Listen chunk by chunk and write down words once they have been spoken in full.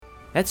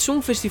Het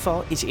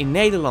Songfestival is in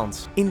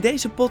Nederland. In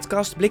deze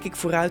podcast blik ik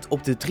vooruit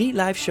op de 3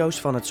 liveshows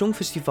van het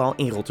Songfestival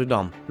in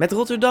Rotterdam. Met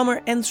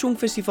Rotterdammer en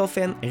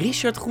Songfestivalfan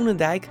Richard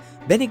Groenendijk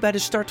ben ik bij de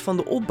start van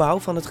de opbouw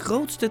van het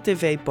grootste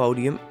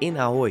tv-podium in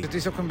Ahoy. Het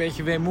is ook een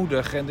beetje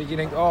weemoedig en dat je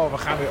denkt, we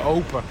gaan weer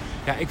open.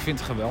 Ja, ik vind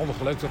het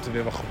geweldig. Leuk dat er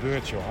weer wat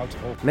gebeurt, joh. Houd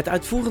op. Met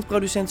uitvoerend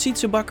producent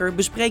Sietse Bakker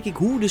bespreek ik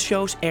hoe de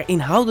shows er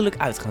inhoudelijk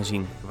uit gaan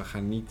zien. We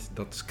gaan niet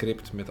dat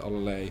script met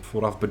allerlei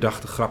vooraf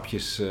bedachte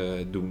grapjes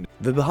doen.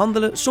 We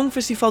behandelen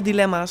Songfestivaldilemma's.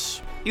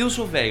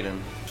 Ilse of Welen.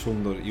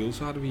 Zonder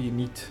Ilse hadden we hier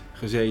niet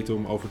gezeten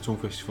om over het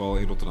Songfestival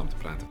in Rotterdam te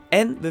praten.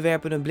 En we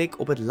werpen een blik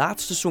op het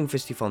laatste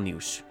Songfestival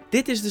nieuws.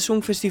 Dit is de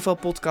Songfestival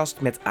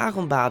podcast met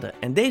Aran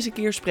en deze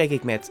keer spreek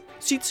ik met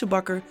Sietse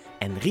Bakker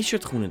en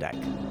Richard Groenendijk.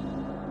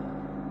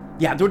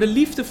 Ja, door de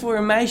liefde voor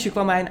een meisje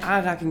kwam hij in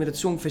aanraking met het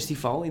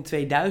Songfestival. In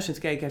 2000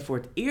 keek hij voor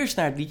het eerst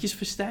naar het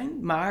liedjesfestijn,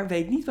 maar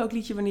weet niet welk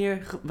liedje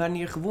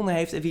wanneer gewonnen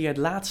heeft en wie het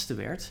laatste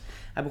werd.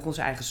 Hij begon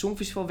zijn eigen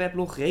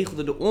Songfestival-weblog,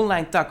 regelde de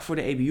online tak voor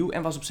de EBU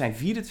en was op zijn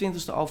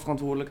 24e al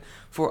verantwoordelijk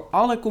voor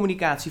alle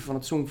communicatie van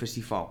het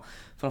Songfestival.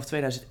 Vanaf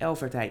 2011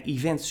 werd hij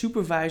event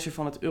supervisor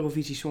van het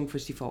Eurovisie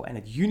Songfestival en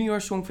het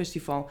Junior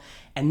Songfestival.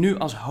 En nu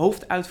als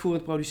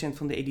hoofduitvoerend producent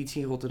van de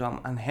editie in Rotterdam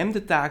aan hem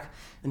de taak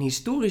een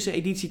historische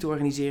editie te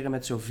organiseren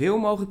met zoveel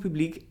mogelijk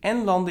publiek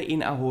en landen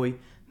in Ahoy,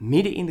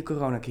 midden in de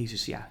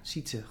coronacrisis. Ja,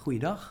 Sietse,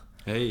 goeiedag.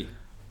 Hey.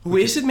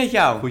 Hoe is het met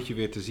jou? Goed je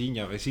weer te zien.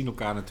 Ja, wij zien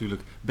elkaar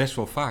natuurlijk best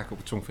wel vaak op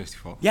het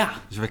Songfestival. Ja.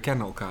 Dus wij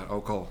kennen elkaar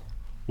ook al.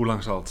 Hoe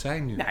lang zal het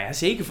zijn nu? Nou ja,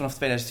 zeker vanaf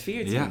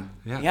 2014.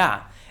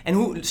 Ja. En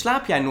hoe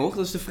slaap jij nog?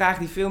 Dat is de vraag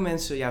die veel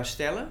mensen jou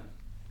stellen.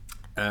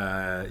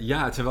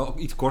 Het zijn wel ook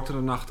iets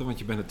kortere nachten, want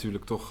je bent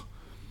natuurlijk toch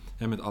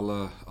met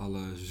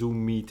alle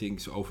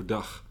Zoom-meetings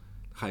overdag.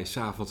 Ga je 's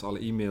avonds alle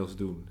e-mails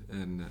doen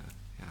en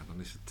dan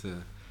is het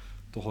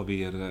toch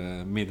alweer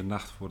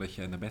middernacht voordat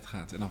je naar bed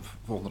gaat. En dan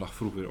volgende dag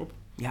vroeg weer op.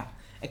 Ja.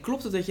 En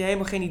klopt het dat je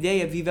helemaal geen idee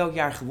hebt wie welk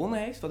jaar gewonnen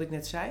heeft, wat ik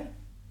net zei?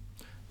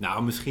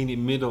 Nou, misschien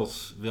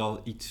inmiddels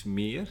wel iets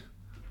meer.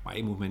 Maar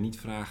je moet mij niet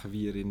vragen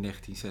wie er in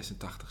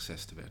 1986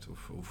 zesde werd.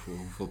 Of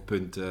hoeveel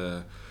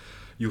punten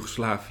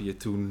Joegoslavië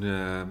toen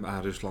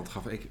aan Rusland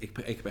gaf. Ik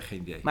heb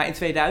geen idee. Maar in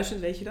 2000,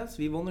 weet je dat?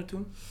 Wie won er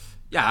toen?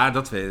 Ja,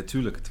 dat weet je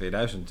natuurlijk.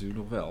 2000 natuurlijk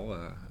nog wel.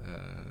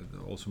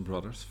 De Olsen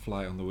Brothers,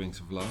 Fly on the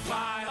Wings of Love.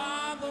 Fly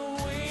on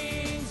the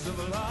wings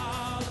of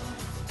love.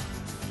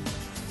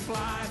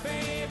 Fly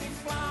baby,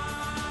 fly.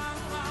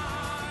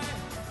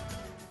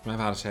 Wij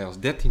waren zij als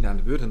 13e aan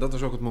de beurt. En dat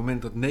was ook het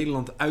moment dat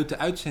Nederland uit de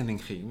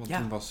uitzending ging. Want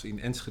toen was in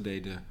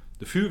Enschede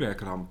de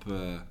vuurwerkramp.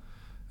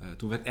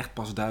 Toen werd echt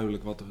pas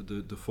duidelijk wat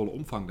de volle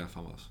omvang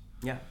daarvan was.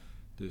 Ja.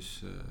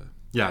 Dus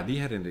die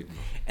herinner ik me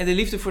nog. En de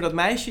liefde voor dat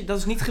meisje, dat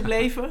is niet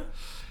gebleven?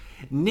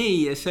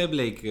 Nee, zij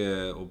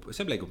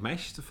bleek op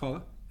meisjes te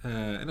vallen.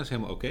 En dat is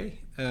helemaal oké.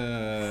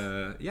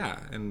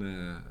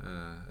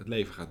 Het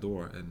leven gaat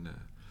door. En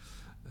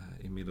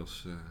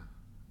inmiddels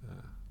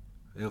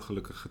heel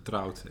gelukkig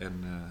getrouwd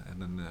en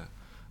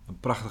een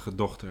prachtige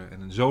dochter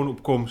en een zoon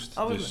op komst.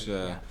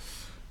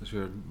 Dus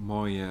weer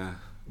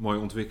mooie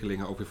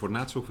ontwikkelingen ook weer voor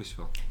het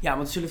Songfestival. Ja,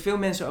 want er zullen veel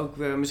mensen ook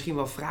misschien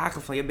wel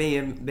vragen van,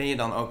 ben je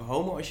dan ook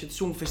homo als je het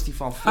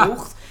Songfestival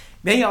volgt?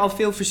 Ben je al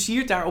veel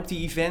versierd daar op die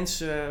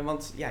events?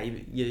 Want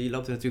je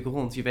loopt er natuurlijk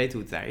rond, je weet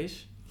hoe het daar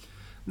is.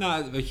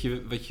 Nou,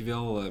 wat je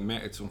wel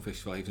merkt, het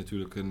Songfestival heeft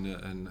natuurlijk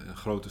een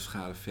grote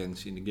schare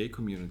fans in de gay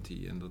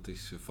community. En dat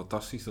is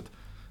fantastisch.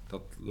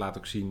 Dat laat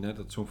ook zien, hè, dat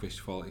het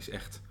Songfestival is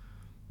echt,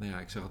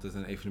 ik zeg altijd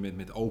een evenement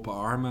met open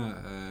armen.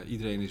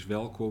 Iedereen is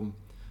welkom.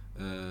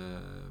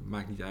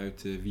 Maakt niet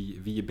uit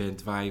wie je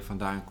bent, waar je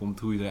vandaan komt,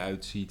 hoe je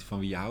eruit ziet, van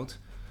wie je houdt.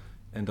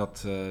 En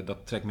dat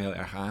trekt me heel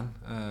erg aan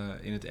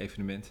in het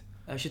evenement.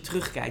 Als je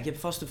terugkijkt, je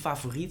hebt vast een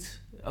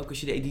favoriet. Ook als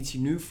je de editie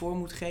nu voor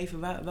moet geven.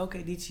 Welke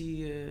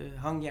editie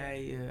hang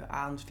jij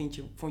aan,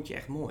 vond je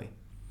echt mooi?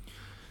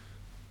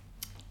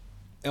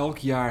 Elk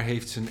jaar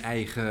heeft zijn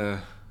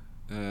eigen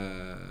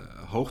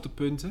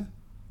hoogtepunten.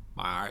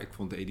 Maar ik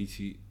vond de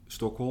editie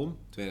Stockholm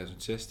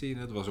 2016,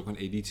 dat was ook een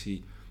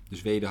editie. De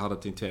Zweden hadden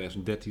het in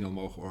 2013 al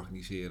mogen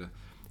organiseren.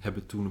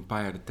 Hebben toen een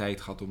paar jaar de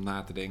tijd gehad om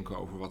na te denken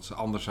over wat ze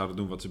anders zouden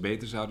doen, wat ze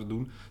beter zouden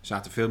doen. Ze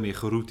zaten veel meer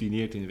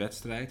geroutineerd in de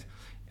wedstrijd.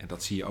 En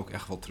dat zie je ook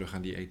echt wel terug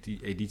aan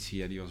die editie.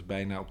 Ja, die was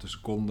bijna op de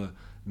seconde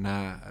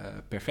na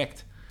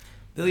perfect.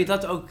 Wil je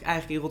dat ook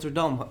eigenlijk in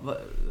Rotterdam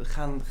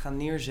gaan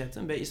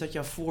neerzetten? Is dat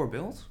jouw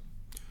voorbeeld?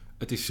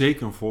 Het is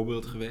zeker een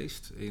voorbeeld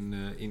geweest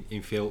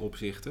in veel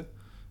opzichten.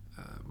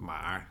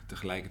 Maar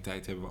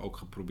tegelijkertijd hebben we ook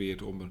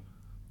geprobeerd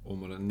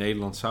om er een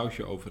Nederlands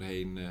sausje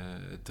overheen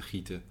te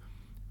gieten.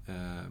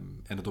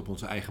 En het op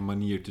onze eigen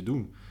manier te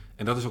doen.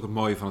 En dat is ook het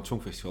mooie van het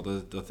Songfestival.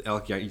 Dat het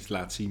elk jaar iets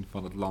laat zien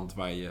van het land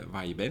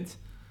waar je bent.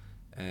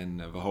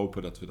 En we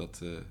hopen dat we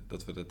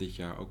dat dit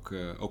jaar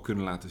ook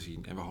kunnen laten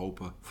zien. En we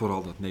hopen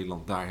vooral dat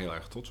Nederland daar heel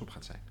erg trots op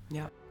gaat zijn.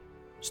 Ja.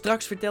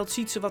 Straks vertelt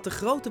Sietse wat de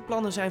grote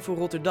plannen zijn voor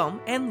Rotterdam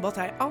en wat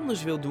hij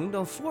anders wil doen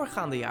dan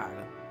voorgaande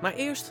jaren. Maar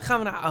eerst gaan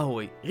we naar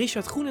Ahoy.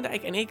 Richard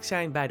Groenendijk en ik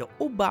zijn bij de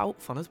opbouw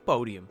van het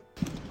podium.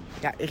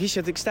 Ja,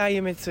 Richard, ik sta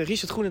hier met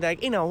Richard Groenendijk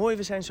in Ahoy.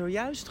 We zijn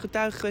zojuist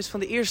getuige geweest van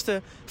de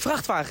eerste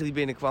vrachtwagen die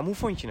binnenkwam. Hoe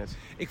vond je het?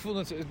 Ik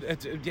vond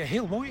het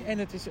heel mooi en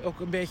het is ook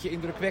een beetje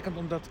indrukwekkend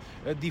omdat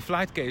die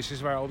flight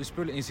cases waar al die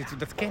spullen in zitten,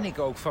 dat ken ik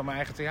ook van mijn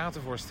eigen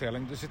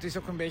theatervoorstelling. Dus het is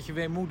ook een beetje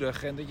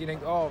weemoedig en dat je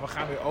denkt, we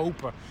gaan weer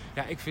open.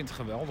 Ja, ik vind het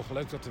geweldig.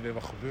 Leuk dat er weer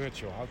wat gebeurt,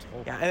 joh. Houd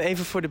op. Ja, en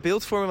even voor de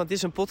beeldvorming, want dit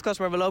is een podcast,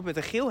 maar we lopen met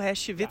een geel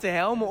hesje, witte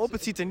helmen op.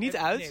 Het ziet er niet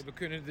uit. Nee,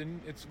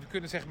 we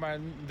kunnen zeg maar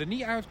er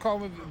niet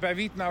uitkomen bij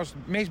wie het nou het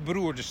meest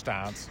beroerde staat.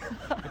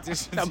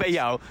 Nou, bij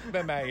jou.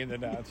 Bij mij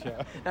inderdaad,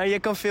 ja. Nou, je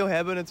kan veel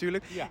hebben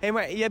natuurlijk. Ja. Hey,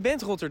 maar jij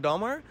bent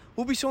Rotterdammer.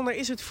 Hoe bijzonder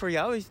is het voor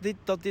jou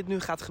dat dit nu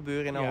gaat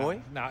gebeuren in Ahoy?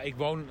 Ja, nou, ik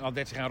woon al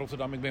 30 jaar in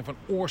Rotterdam. Ik ben van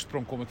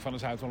oorsprong kom ik van de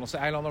Zuid-Hollandse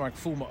eilanden. Maar ik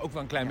voel me ook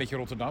wel een klein beetje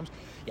Rotterdams.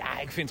 Ja,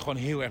 ik vind het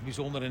gewoon heel erg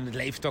bijzonder. En het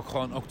leeft ook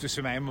gewoon ook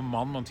tussen mij en mijn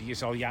man. Want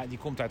die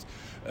komt uit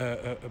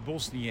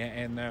Bosnië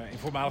en in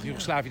voormalig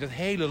Joegoslavië. Dat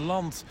hele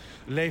land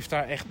leeft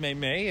daar echt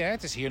mee. Hè?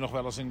 Het is hier nog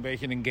wel eens een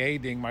beetje een gay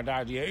ding. Maar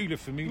daar die hele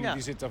familie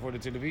die zit daar voor de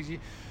televisie.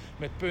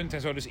 Met punten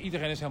en zo. Dus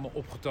iedereen is helemaal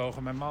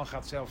opgetogen. Mijn man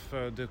gaat zelf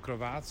de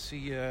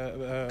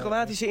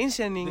Kroatische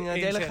inzending,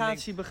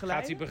 delegatie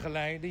begeleiden. Gaat hij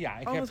begeleiden. Ja,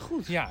 wat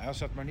goed. Ja, als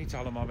dat maar niet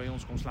allemaal bij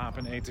ons komt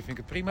slapen en eten, vind ik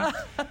het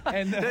prima.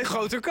 En, een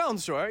grote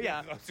kans hoor. Ja.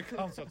 Een grote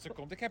kans dat ze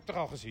komt. Ik heb het er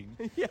al gezien.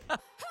 Ja.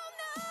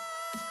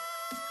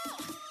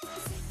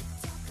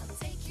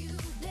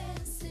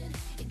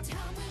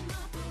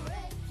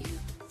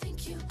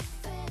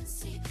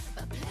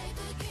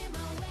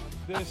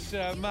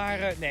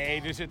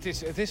 Dus, dus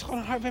het is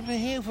gewoon hard. We hebben er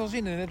heel veel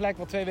zin in. Het lijkt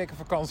wel 2 weken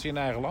vakantie in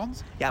eigen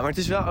land. Ja, maar het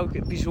is wel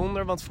ook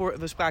bijzonder, want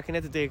we spraken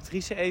net de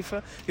directrice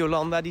even,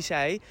 Jolanda, die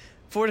zei,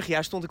 vorig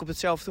jaar stond ik op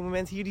hetzelfde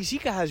moment hier die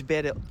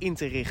ziekenhuisbedden in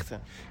te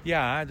richten.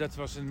 Ja, dat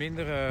was een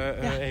minder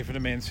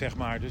evenement, zeg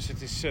maar. Dus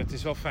het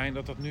is wel fijn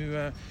dat dat nu...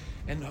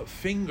 En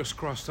fingers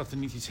crossed dat er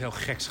niet iets heel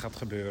geks gaat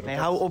gebeuren. Nee,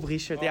 hou op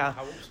Richard, ja.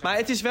 Maar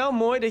het is wel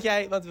mooi dat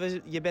jij... Want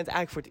je bent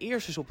eigenlijk voor het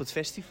eerst dus op het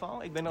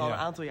festival. Ik ben er al een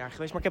aantal jaar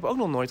geweest, maar ik heb ook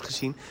nog nooit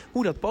gezien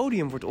hoe dat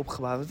podium wordt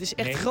opgebouwd. Het is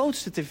echt het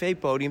grootste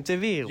tv-podium ter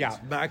wereld.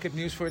 Ja, maar ik heb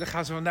nieuws voor je. Dat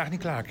gaan ze vandaag niet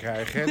klaar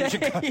krijgen. Hè? Dus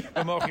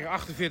we mogen hier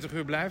 48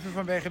 uur blijven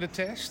vanwege de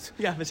test.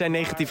 Ja, we zijn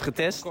negatief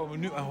getest. We komen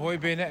nu Ahoy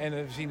binnen en we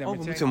zien daar meteen...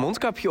 we moeten een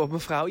mondkapje op,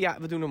 mevrouw. Ja,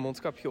 we doen een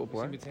mondkapje op,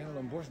 hoor. We zien meteen al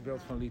een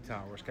borstbeeld van Lee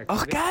Towers. Kijk,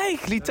 ach,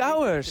 kijk, Lee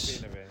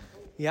Towers.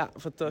 Ja,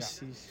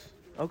 fantastisch.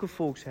 Ja. Ook een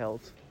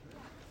volksheld.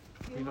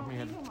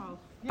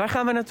 Waar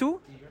gaan we naartoe?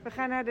 We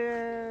gaan naar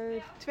de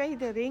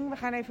tweede ring. We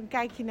gaan even een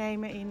kijkje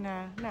nemen in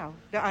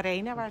de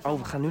arena. Waar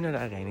we gaan nu naar de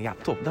arena. Ja,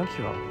 top.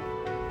 Dankjewel.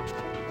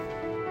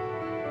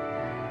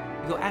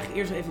 Ik wil eigenlijk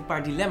eerst even een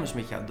paar dilemma's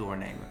met jou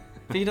doornemen.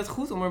 Vind je dat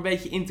goed om er een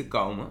beetje in te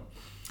komen?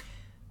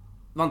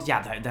 Want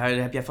ja, daar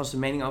heb jij vast een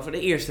mening over.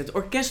 De eerste, het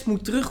orkest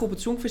moet terug op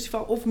het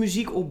Songfestival of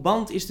muziek op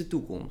band is de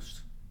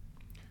toekomst?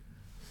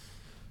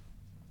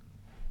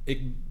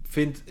 Ik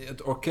vind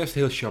het orkest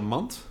heel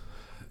charmant.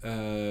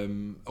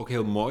 Ook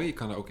heel mooi. Ik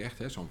kan er ook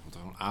echt, zo'n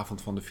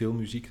avond van de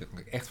filmmuziek, daar kan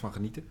ik echt van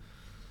genieten.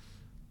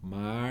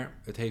 Maar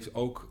het heeft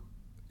ook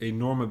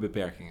enorme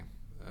beperkingen.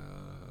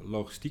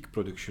 Logistiek,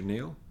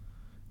 productioneel.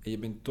 En je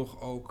bent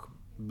toch ook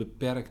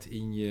beperkt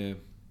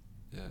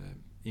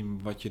in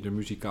wat je er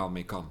muzikaal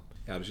mee kan.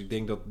 Ja, dus ik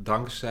denk dat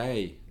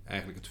dankzij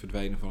eigenlijk het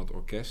verdwijnen van het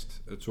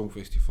orkest, het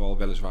Songfestival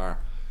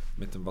weliswaar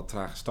met een wat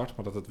trage start,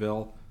 maar dat het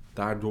wel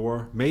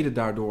mede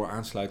daardoor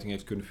aansluiting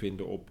heeft kunnen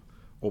vinden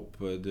op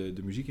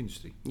de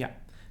muziekindustrie. Ja.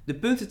 De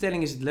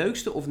puntentelling is het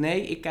leukste of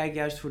nee, ik kijk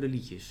juist voor de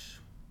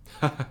liedjes?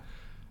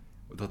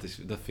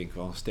 Dat vind ik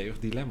wel een stevig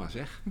dilemma,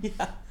 zeg.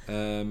 Ja.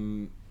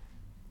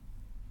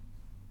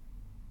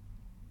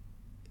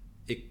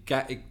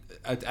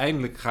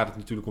 Uiteindelijk gaat het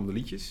natuurlijk om de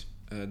liedjes.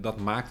 Dat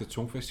maakt het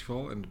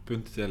Songfestival. En de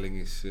puntentelling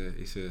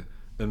is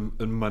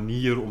een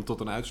manier om tot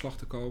een uitslag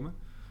te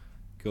komen.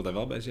 Ik wil daar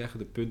wel bij zeggen,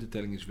 de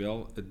puntentelling is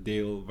wel het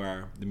deel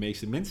waar de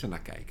meeste mensen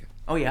naar kijken.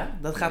 Oh ja?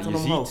 Dat gaat dan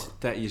omhoog?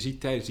 Je ziet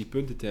tijdens die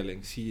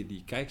puntentelling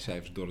die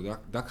kijkcijfers door het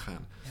dak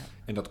gaan. Ja.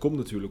 En dat komt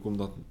natuurlijk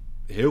omdat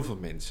heel veel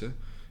mensen,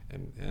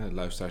 en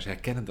luisteraars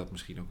herkennen dat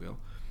misschien ook wel,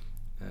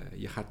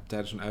 je gaat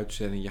tijdens een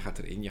uitzending, je gaat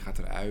erin, je gaat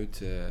eruit,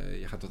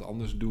 je gaat wat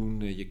anders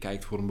doen, je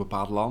kijkt voor een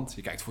bepaald land,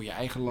 je kijkt voor je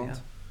eigen land.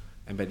 Ja.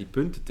 En bij die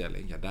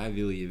puntentelling, daar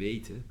wil je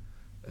weten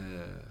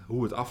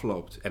hoe het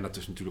afloopt. En dat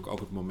is natuurlijk ook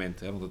het moment,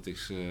 want het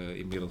is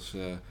inmiddels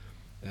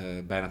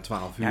bijna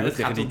 12 uur. Ja, dat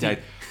tegen die tijd.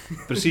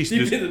 Precies,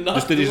 dus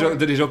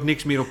er is ook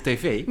niks meer op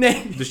tv.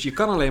 Nee. Dus je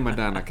kan alleen maar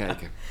daarnaar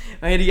kijken.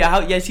 Maar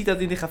jij ziet dat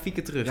in de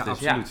grafieken terug.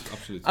 Ja, dus.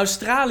 Absoluut.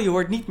 Australië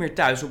hoort niet meer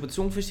thuis op het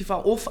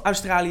Songfestival of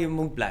Australië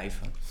moet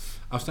blijven?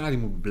 Australië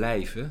moet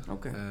blijven.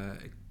 Okay.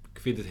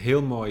 Ik vind het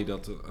heel mooi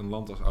dat een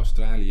land als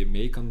Australië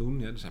mee kan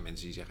doen. Er zijn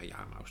mensen die zeggen,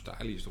 maar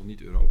Australië is toch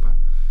niet Europa?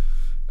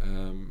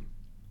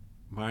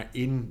 Maar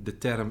in de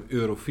term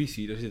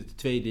Eurovisie, daar zitten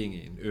 2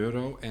 dingen in.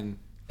 Euro en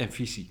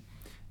visie.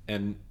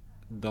 En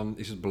dan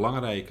is het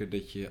belangrijker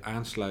dat je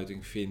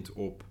aansluiting vindt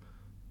op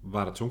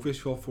waar het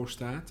Songfestival voor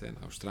staat. En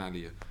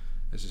Australië,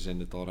 ze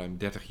zenden het al ruim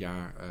 30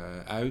 jaar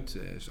uit.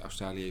 Dus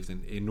Australië heeft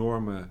een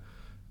enorme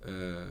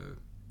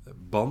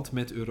band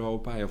met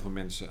Europa. Heel veel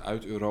mensen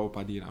uit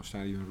Europa die in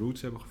Australië hun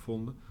roots hebben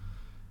gevonden.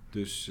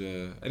 Dus,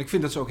 en ik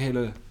vind dat ze ook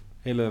hele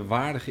hele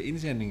waardige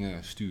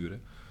inzendingen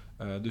sturen.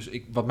 Dus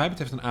wat mij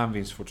betreft een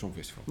aanwinst voor het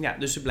Songfestival. Ja,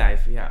 dus ze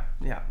blijven,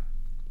 ja.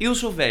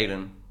 Ilse of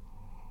Welen?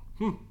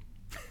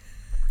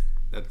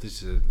 Dat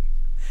is...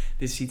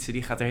 Dit is Sietse,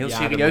 die gaat er heel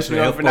serieus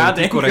mee over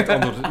nadenken. Correct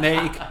antwoord.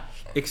 Nee,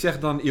 ik zeg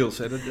dan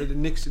Ilse.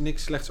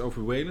 Niks slechts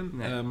over Welen.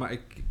 Nee. Maar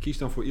ik kies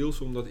dan voor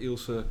Ilse, omdat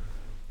Ilse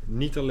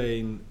niet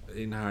alleen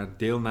in haar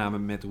deelname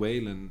met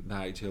Welen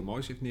daar iets heel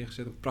moois heeft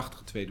neergezet. Een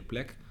prachtige tweede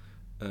plek.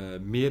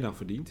 Meer dan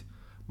verdiend.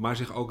 Maar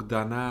zich ook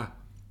daarna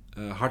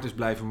hard is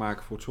blijven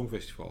maken voor het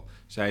Songfestival.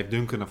 Zij heeft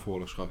Duncan naar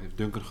voren geschoven. Heeft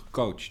Duncan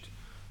gecoacht.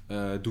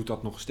 Doet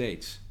dat nog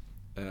steeds.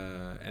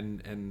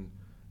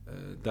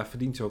 Daar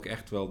verdient ze ook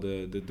echt wel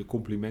de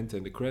complimenten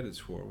en de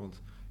credits voor.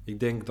 Want ik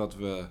denk dat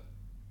we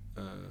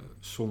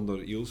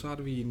zonder Ilse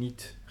hadden we hier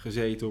niet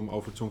gezeten om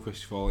over het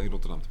Songfestival in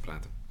Rotterdam te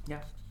praten.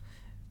 Ja.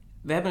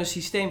 We hebben een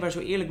systeem waar zo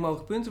eerlijk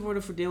mogelijk punten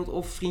worden verdeeld.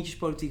 Of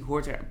vriendjespolitiek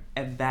hoort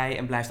erbij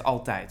en blijft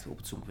altijd op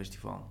het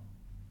Songfestival.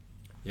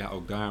 Ja,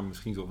 ook daar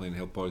misschien toch wel een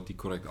heel politiek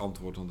correct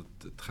antwoord. Want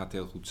het gaat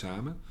heel goed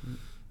samen.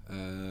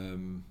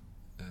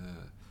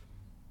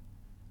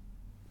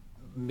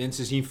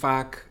 Mensen zien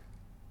vaak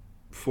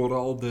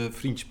vooral de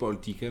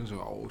vriendjespolitiek. Hè?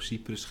 Zo,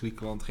 Cyprus,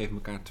 Griekenland geven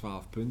elkaar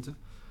 12 punten.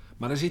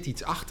 Maar er zit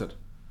iets achter.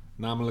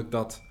 Namelijk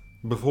dat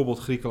bijvoorbeeld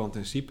Griekenland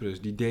en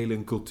Cyprus, die delen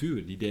een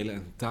cultuur, die delen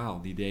een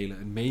taal, die delen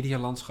een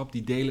medialandschap,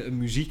 die delen een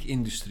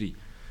muziekindustrie.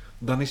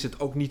 Dan is het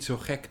ook niet zo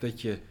gek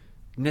dat je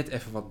net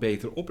even wat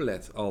beter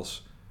oplet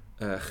als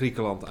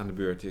Griekenland aan de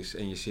beurt is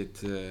en je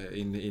zit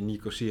in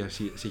Nicosia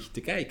zit je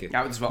te kijken.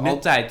 Ja, het is wel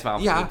altijd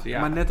 12 punten. Ja,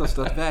 maar net als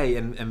dat wij,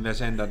 en wij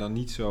zijn daar dan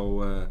niet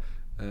zo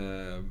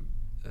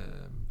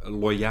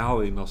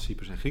loyaal in als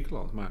Cyprus en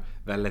Griekenland. Maar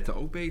wij letten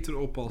ook beter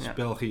op als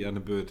België aan de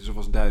beurt is of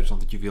als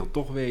Duitsland. Dat je wil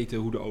toch weten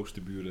hoe de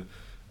oosterburen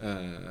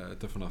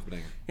er vanaf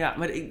brengen. Ja,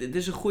 maar het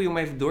is een goeie om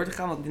even door te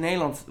gaan. Want in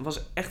Nederland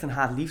was echt een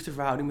haat-liefde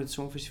verhouding met het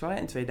Songfestival.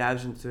 In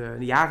 2000, de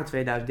jaren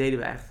 2000 deden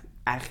we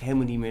eigenlijk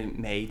helemaal niet meer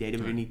mee. Deden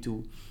we er niet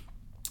toe.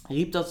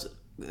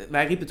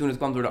 Wij riepen toen, het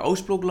kwam door de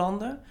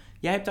Oostbloklanden.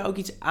 Jij hebt daar ook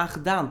iets aan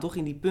gedaan, toch?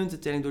 In die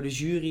puntentelling door de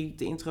jury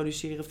te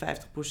introduceren,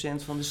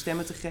 50% van de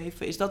stemmen te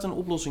geven. Is dat een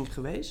oplossing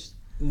geweest?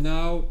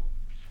 Nou,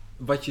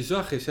 wat je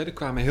zag is, er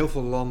kwamen heel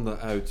veel landen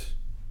uit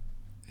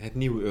het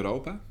nieuwe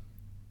Europa.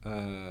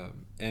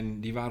 En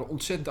die waren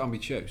ontzettend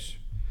ambitieus.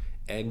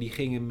 En die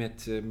gingen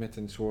met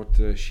een soort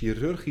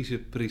chirurgische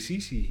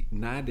precisie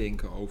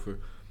nadenken over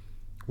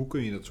hoe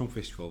kun je dat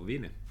Songfestival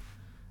winnen.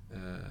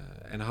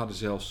 En hadden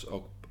zelfs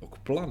ook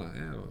plannen.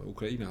 Hè.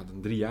 Oekraïne had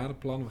een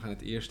 3-jarenplan. We gaan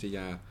het eerste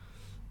jaar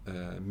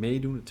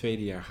meedoen. Het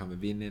tweede jaar gaan we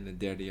winnen. En het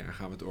derde jaar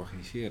gaan we het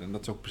organiseren. En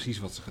dat is ook precies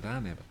wat ze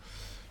gedaan hebben.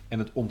 En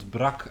het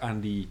ontbrak aan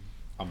die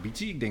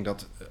ambitie. Ik denk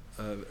dat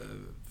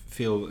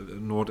veel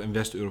Noord- en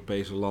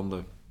West-Europese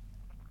landen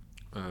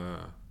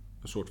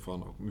een soort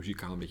van ook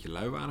muzikaal een beetje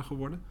lui waren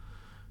geworden.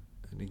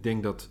 En ik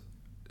denk dat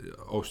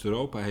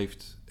Oost-Europa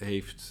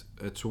heeft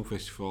het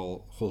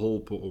Songfestival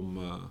geholpen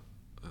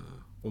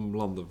om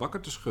landen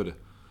wakker te schudden.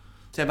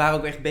 Zij waren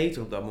ook echt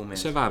beter op dat moment.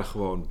 Zij waren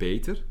gewoon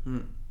beter.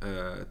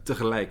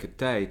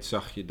 Tegelijkertijd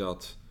zag je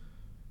dat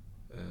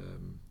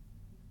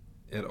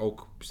er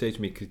ook steeds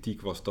meer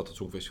kritiek was dat het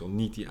Songfestival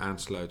niet die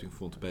aansluiting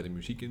vond bij de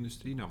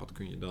muziekindustrie. Nou, wat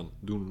kun je dan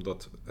doen om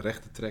dat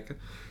recht te trekken?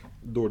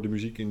 Door de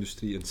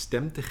muziekindustrie een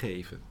stem te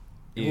geven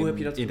hoe heb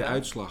je dat in de gedaan?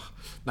 Uitslag.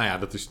 Nou ja,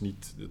 dat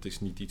is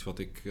niet iets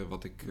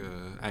wat ik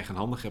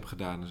eigenhandig heb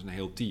gedaan. Dat is een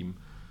heel team.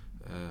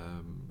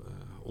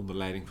 Onder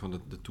leiding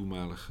van de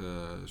toenmalige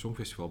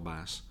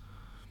Songfestivalbaas.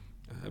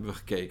 Hebben we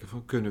gekeken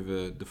van kunnen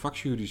we de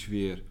vakjuries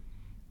weer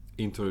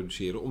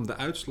introduceren om de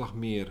uitslag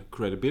meer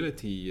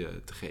credibility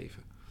te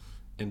geven.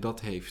 En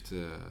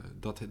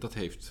dat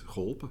heeft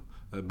geholpen.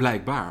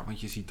 Blijkbaar,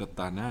 want je ziet dat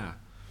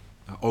daarna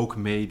ook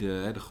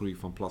mede de groei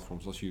van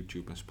platforms als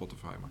YouTube en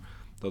Spotify, maar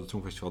dat het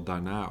Songfestival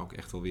daarna ook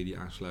echt alweer die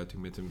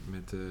aansluiting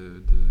met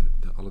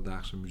de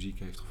alledaagse muziek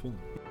heeft gevonden.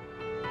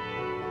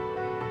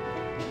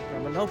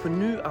 Nou, we lopen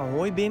nu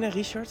Ahoy binnen,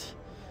 Richard.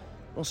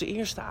 Onze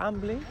eerste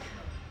aanblik.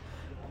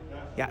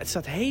 Ja, het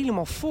staat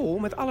helemaal vol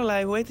met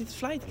allerlei, hoe heet het,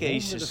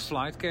 flightcases. De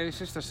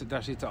flightcases,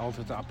 daar zitten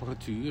altijd de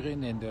apparatuur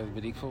in en de,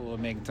 weet ik veel,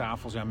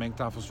 mengtafels. Ja,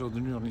 mengtafels zullen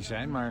er nu nog niet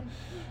zijn, maar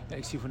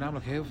ik zie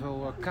voornamelijk heel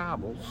veel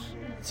kabels.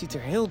 Het ziet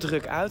er heel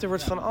druk uit, er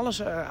wordt van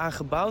alles aan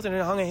gebouwd en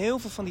er hangen heel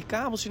veel van die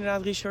kabels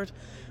inderdaad, Richard.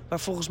 Maar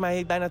volgens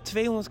mij bijna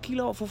 200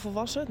 kilo, of hoeveel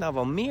was het? Nou,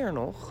 wel meer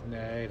nog.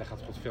 Nee, daar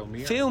gaat veel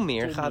meer. Veel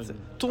meer,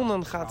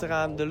 tonnen gaat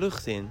eraan de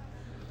lucht in.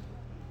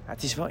 Ja,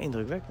 het is wel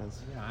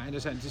indrukwekkend. Ja, en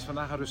het is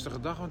vandaag een rustige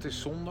dag, want het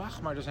is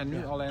zondag. Maar er zijn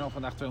nu alleen al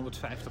vandaag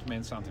 250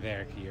 mensen aan het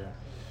werk hier.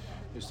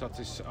 Dus dat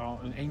is al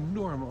een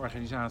enorme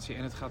organisatie.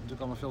 En het gaat natuurlijk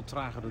allemaal veel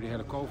trager door die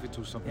hele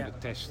COVID-toestand. Met de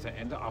testen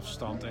en de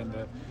afstand.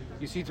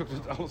 Je ziet ook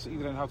dat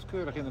iedereen houdt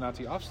keurig inderdaad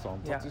die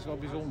afstand. Dat is wel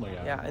bijzonder,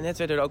 ja. Ja, en net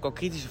werden er ook al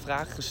kritische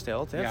vragen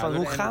gesteld. Hè, ja, van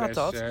hoe gaat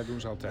dat? Doen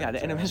ze altijd. Ja,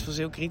 de NMS was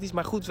heel kritisch.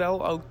 Maar goed,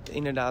 wel ook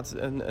inderdaad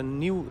een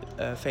nieuw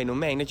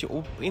fenomeen. Dat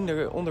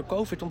je onder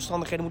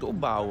COVID-omstandigheden moet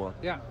opbouwen.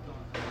 Ja.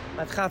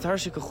 Maar het gaat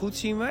hartstikke goed,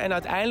 zien we. En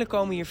uiteindelijk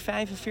komen hier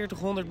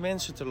 4500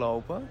 mensen te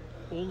lopen.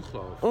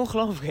 Ongelooflijk.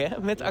 Ongelooflijk,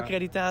 hè? Met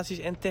accreditaties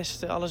en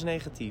testen, alles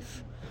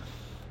negatief.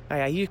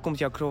 Nou ja, hier komt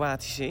jouw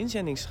Kroatische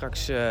inzending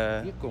straks.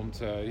 Hier komt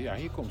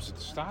ze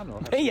te staan,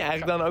 hoor. Ben je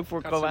eigenlijk dan ook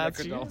voor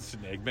Kroatië?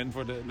 Nee,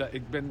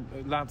 ik ben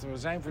laten we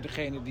zijn voor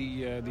degene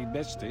die het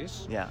beste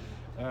is. Ja.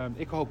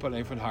 Ik hoop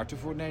alleen van harte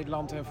voor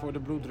Nederland en voor de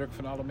bloeddruk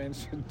van alle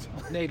mensen.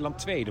 Nederland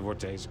tweede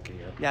wordt deze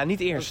keer. Ja, niet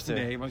eerste.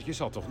 Nee, want je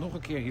zal toch nog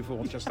een keer hier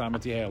volgend jaar staan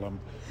met die helm.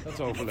 Dat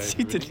overleven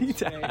ziet er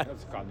niet uit. Nee,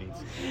 dat kan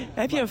niet.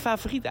 Heb je een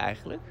favoriet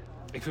eigenlijk?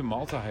 Ik vind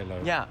Malta heel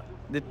leuk. Ja,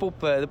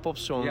 de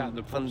popsong. Ja,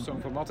 de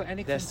popsong van Malta. En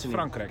ik vind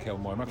Frankrijk heel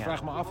mooi. Maar ik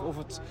vraag me af of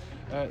het...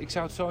 ik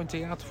zou het zo in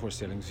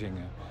theatervoorstelling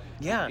zingen.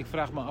 Ja. Ik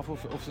vraag me af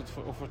of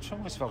het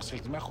Songfestival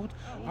geschikt is. Maar goed,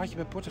 had je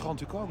bij Portugal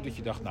natuurlijk ook dat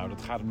je dacht, nou,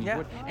 dat gaat hem niet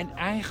worden. En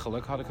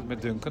eigenlijk had ik het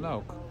met Duncan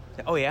ook.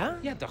 Oh ja?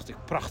 Ja, dacht ik,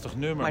 prachtig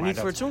nummer. Maar niet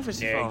voor het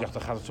Songfestival? Nee, ik dacht,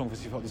 dan gaat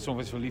de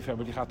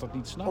Songfestival-liefhebber, die gaat dat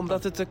niet snappen.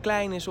 Omdat het te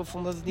klein is of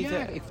omdat het niet... Ja,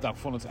 ik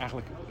vond het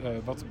eigenlijk,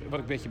 wat ik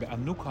een beetje bij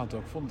Anouk had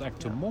ook, vond het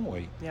eigenlijk te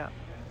mooi. Ja.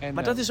 En,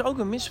 maar dat is ook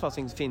een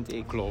misvatting, vind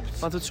ik. Klopt.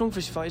 Want het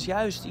Songfestival is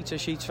juist iets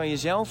als je iets van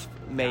jezelf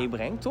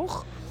meebrengt,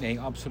 toch? Nee,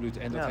 absoluut.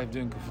 En dat heeft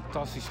Duncan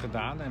fantastisch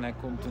gedaan. En hij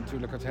komt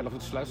natuurlijk uit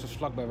Hellevoetsluis, dat is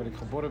vlakbij waar ik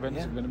geboren ben.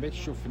 Dus ik ben een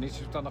beetje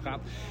chauvinistisch wat dan gaat.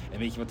 En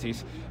weet je wat het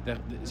is? Daar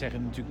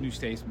zeggen natuurlijk nu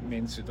steeds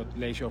mensen, dat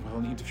lees je overal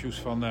in interviews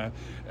van...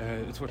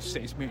 het wordt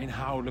steeds meer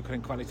inhoudelijker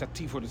en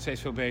kwalitatief wordt het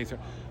steeds veel beter.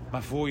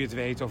 Maar voor je het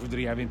weet, over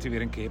 3 jaar wint er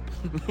weer een kip.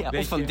 Ja,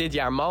 of van dit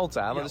jaar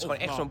Malta, want dat is gewoon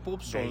echt zo'n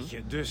popsong.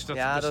 Dus dat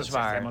is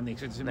waar. helemaal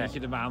niks. Het is een beetje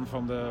de waan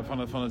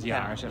van het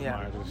jaar, zeg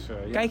maar.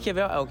 Dus, Kijk je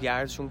wel elk jaar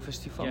het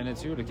Songfestival? Ja,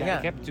 natuurlijk. Ja,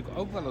 ik heb natuurlijk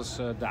ook wel eens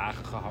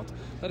dagen gehad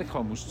dat ik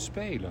gewoon moest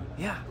spelen.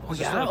 Ja,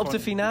 dus op de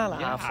finale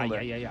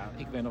avonden. Ja.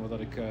 Ik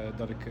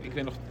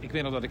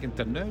weet nog dat ik in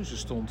Terneuzen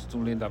stond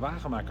toen Linda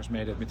Wagenmakers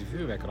meedeed met die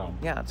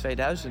vuurwerkramp. Ja,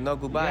 2000, No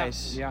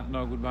Goodbyes. Ja,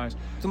 No Goodbyes.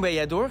 Toen ben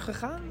jij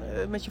doorgegaan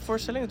met je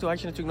voorstellingen? Toen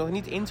had je natuurlijk nog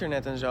niet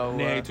internet en zo.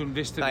 Nee, toen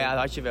wisten we... Nou ja, dat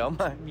had je wel,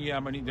 maar... Ja,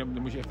 maar niet,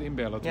 dan moest je echt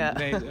inbellen.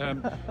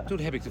 Toen, toen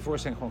heb ik de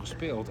voorstelling gewoon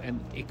gespeeld.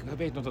 En ik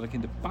weet nog dat ik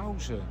in de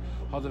pauze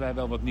hadden wij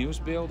wel wat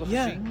nieuwsbeelden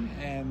gezien.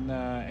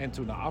 En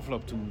toen na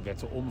afloop, toen werd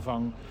de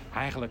omvang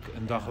eigenlijk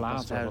een dag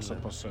later was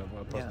dat pas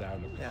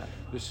duidelijk. Ja.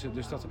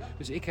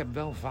 Dus ik heb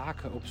wel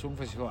vaker op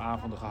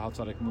Songfestivalavonden gehad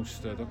dat ik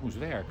moest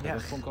werken. Ja.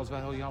 Dat vond ik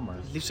altijd wel heel jammer.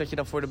 Het liefst zat je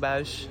dan voor de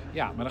buis.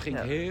 Ja, maar dan ging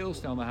ik heel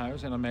snel naar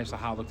huis. En dan meestal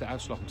haalde ik de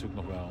uitslag natuurlijk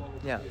nog wel.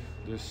 Ja.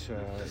 Dus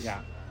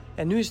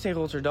En nu is het in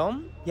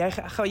Rotterdam. Jij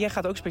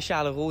gaat ook een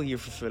speciale rol hier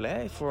vervullen,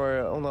 hè?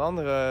 Voor onder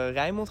andere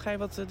Rijnmond ga je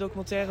wat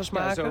documentaires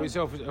maken. Ja,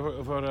 sowieso.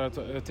 Voor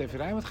TV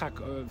Rijnmond ga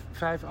ik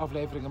 5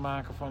 afleveringen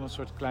maken van een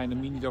soort kleine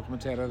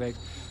mini-documentaire reeks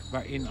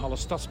waarin alle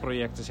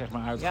stadsprojecten zeg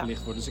maar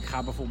uitgelicht worden. Dus ik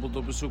ga bijvoorbeeld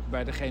op bezoek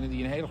bij degene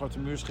die een hele grote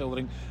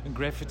muurschildering, een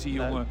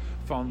graffiti-jongen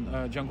van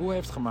Django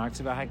heeft gemaakt.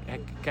 Terwijl hij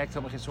kijkt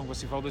helemaal geen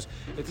Songfestival. Dus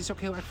het is ook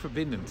heel erg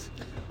verbindend.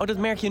 Oh, dat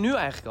merk je nu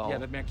eigenlijk al? Ja,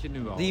 dat merk je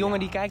nu al. Die jongen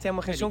die kijkt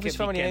helemaal geen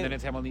Songfestival. Die kende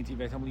het helemaal niet, die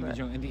weet helemaal niet wat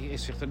Django. En die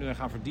is zich er nu aan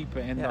gaan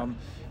verdiepen. En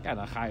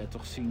dan ga je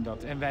toch zien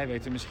dat... En wij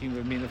weten misschien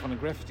weer minder van een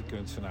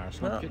graffiti-kunstenaar,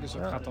 snap je? Dus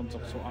dat gaat dan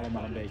toch zo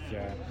allemaal een beetje...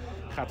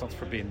 gaat dat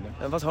verbinden.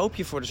 En wat hoop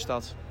je voor de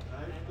stad?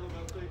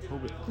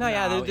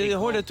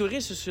 De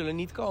toeristen zullen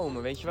niet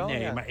komen, weet je wel?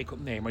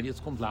 Nee, maar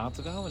dat komt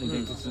later wel. En ik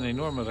denk dat het een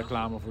enorme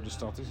reclame voor de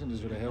stad is. En er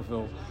zullen heel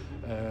veel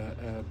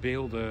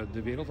beelden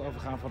de wereld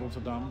overgaan van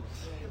Rotterdam.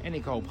 En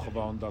ik hoop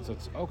gewoon dat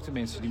het ook de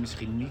mensen die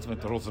misschien niet...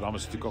 Want Rotterdam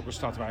is natuurlijk ook een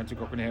stad waar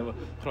natuurlijk ook een hele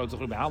grote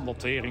groep...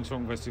 Lotering,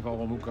 Songfestival,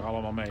 wat moet ik er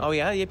allemaal mee? Oh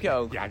ja, die heb je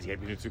ook? Ja, die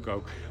heb je natuurlijk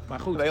ook. Maar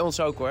goed. Bij ons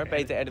ook hoor,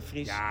 Peter R. de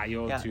Vries. Ja,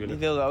 joh, natuurlijk. Die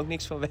wilde er ook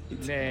niks van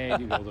weten. Nee,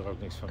 die wilde er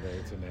ook niks van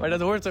weten. Nee. Maar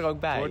dat hoort er ook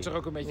bij. Hoort er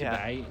ook een beetje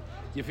bij.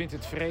 Je vindt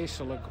het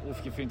vreselijk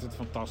of je vindt het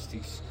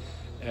fantastisch.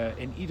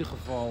 In ieder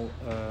geval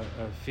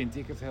vind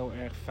ik het heel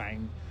erg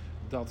fijn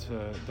dat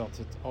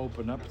het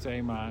open-up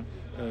thema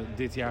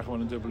dit jaar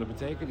gewoon een dubbele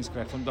betekenis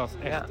krijgt. Omdat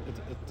echt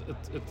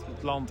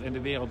het land en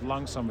de wereld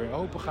langzaam weer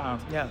open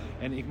gaat. Ja.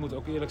 En ik moet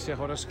ook eerlijk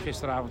zeggen, als ik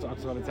gisteravond de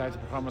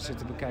actualiteitenprogramma's zit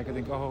te bekijken,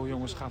 denk ik, oh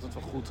jongens, gaat het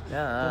wel goed?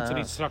 Ja. Komt er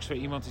niet straks weer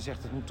iemand die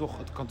zegt,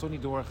 het kan toch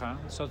niet doorgaan?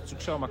 Dat zou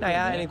natuurlijk zomaar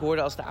kunnen. En ik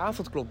hoorde als de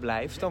avondklok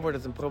blijft, dan wordt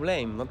het een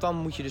probleem. Want dan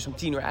moet je dus om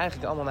 10 uur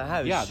eigenlijk allemaal naar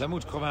huis. Ja, dan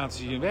moet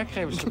Kroatië een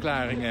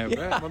werkgeversverklaring hebben.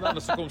 Ja. Want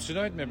anders komt ze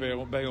nooit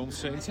meer bij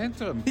ons in het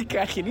centrum. Die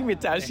krijg je niet meer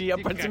thuis in je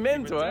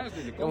appartement, hoor.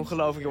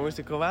 Ongelooflijk, jongens.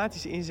 De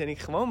Kroatische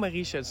inzending gewoon bij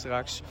Richard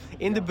straks.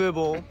 In de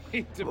bubbel.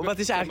 Wat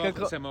is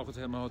eigenlijk... Zij mogen het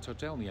helemaal het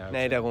hotel niet uit.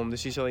 Nee, daarom.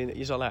 Dus je zal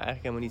haar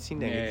eigenlijk helemaal niet zien,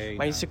 denk ik.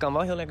 Maar ze kan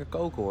wel heel lekker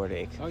koken,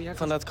 hoorde ik. Oh, ja,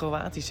 van dat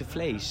Kroatische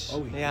vlees.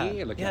 Oh,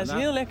 heerlijk. Ja, dat is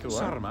heel lekker, hoor.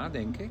 Sarma,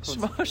 denk ik.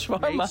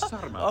 Sarma? Nee,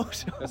 sarma.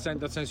 Oh,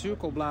 dat zijn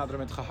zuurkoolbladeren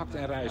met gehakt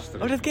en rijst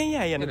erin. Oh, dat ken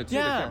jij, ja, natuurlijk.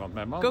 Ja, want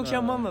mijn man... Kookt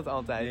jouw man dat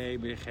altijd? Nee,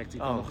 ben je gek. Die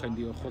kan nog geen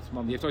deal.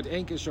 Godsman. Die heeft ooit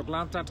 1 keer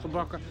chocoladetaart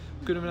gebakken.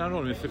 Kunnen we nou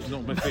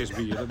nog met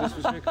visbier? Dat is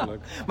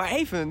verschrikkelijk. Maar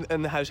even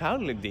een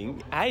huishoudelijk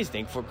ding. Hij is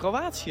denk ik voor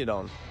Kroatië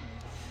dan.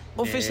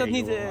 Of is dat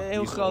niet een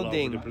heel groot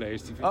ding?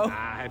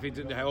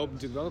 Hij hoopt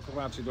natuurlijk wel dat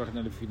Kroatië doorgaat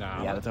naar de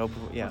finale. Ja, dat hopen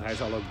we. Ja. Want hij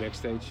zal ook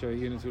backstage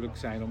hier natuurlijk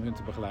zijn om hun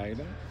te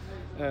begeleiden.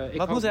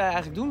 Wat moet hij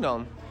eigenlijk doen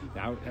dan?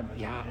 Nou,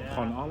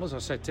 gewoon alles.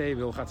 Als zij thee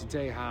wil, gaat hij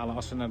thee halen.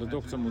 Als ze naar de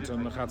dokter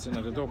moeten, dan gaat ze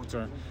naar de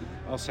dokter.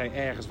 Als zij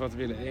ergens wat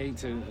willen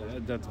eten,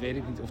 dat weet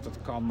ik niet of dat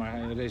kan, maar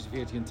hij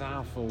reserveert hij een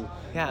tafel.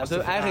 Ja, als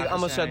eigenlijk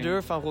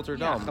ambassadeur van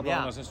Rotterdam. Ja,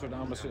 gewoon als een soort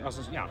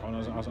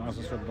als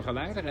een soort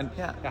begeleider. En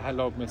hij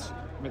loopt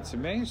met ze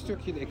mee een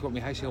stukje.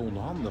 Hij is heel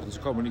onhandig, dus ze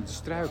komen niet te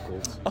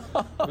struikelt.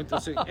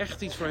 Dat is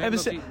echt iets voor hem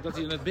dat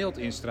hij in het beeld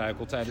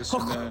instruikelt tijdens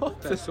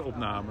de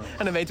opname.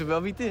 En dan weten we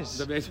wel wie het is.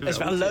 Dat is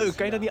wel leuk.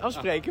 Kan je dat niet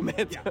afspreken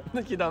met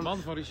dat je dan... De man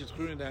van Richard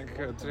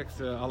Groenendijk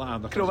trekt alle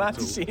aandacht.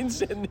 Kroatische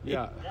inzending.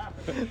 Ja.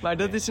 Maar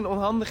dat is een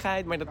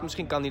onhandigheid, maar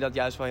misschien kan hij dat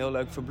juist wel heel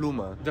leuk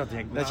verbloemen. Dat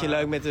denk ik. Dat je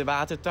leuk met de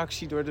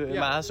watertaxi door de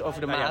Maas,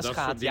 over de Maas dat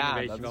gaat. Soort dingen,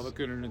 weet je wel. We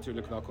kunnen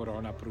natuurlijk wel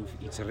coronaproof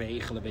iets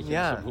regelen. Weet je,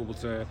 dus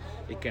bijvoorbeeld,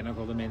 ik ken ook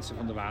wel de mensen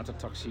van de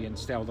watertaxi. En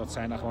stel dat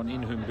zij nou gewoon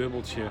in hun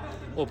bubbeltje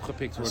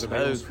opgepikt worden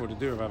bij ons voor de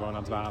deur. Wij wonen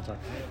aan het water.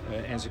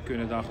 En ze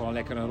kunnen dan gewoon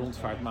lekker een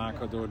rondvaart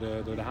maken door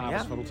de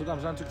havens van Rotterdam.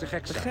 Dat zou natuurlijk te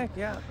gek zijn. Te gek,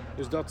 ja.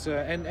 Dus dat,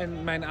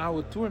 en mijn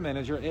oude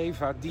tourmanager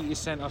Eva, die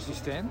is zijn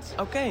assistent.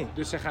 Oké.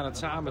 Dus zij gaan het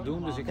samen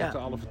doen, dus ik heb er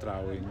alle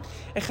vertrouwen in.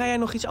 En ga jij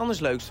nog iets anders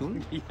leuks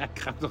doen? Ja, ik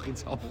ga nog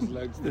iets anders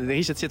leuks doen.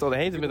 Richard zit al de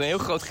hele tijd met een heel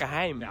groot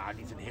geheim. Ja,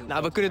 niet een heel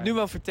Nou, we kunnen het nu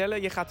wel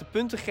vertellen. Je gaat de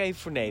punten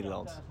geven voor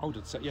Nederland. Oh,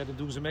 dat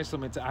doen ze meestal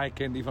met de eye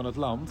candy van het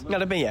land. Nou,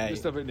 dat ben jij.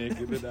 Dus dat ben ik,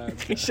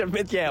 inderdaad. Richard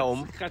met je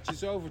helm. Ik ga het je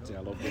zo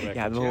vertellen op de record.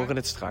 Ja, we horen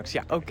het straks.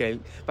 Ja, oké.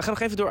 We gaan nog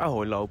even door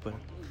Ahoy lopen.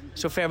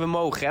 Zover we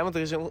mogen, hè? Want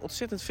er is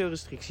ontzettend veel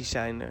restricties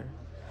zijn er.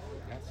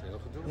 Ja, het is heel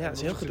gedoe. Ja, het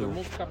is heel gedoe.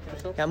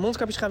 Mondkapjes op? Ja,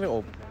 mondkapjes gaan weer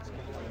op.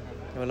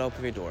 En we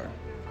lopen weer door.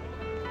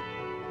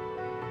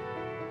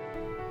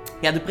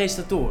 Ja, de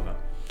presentatoren.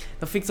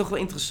 Dat vind ik toch wel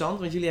interessant,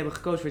 want jullie hebben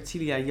gekozen voor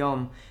Celia,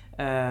 Jan,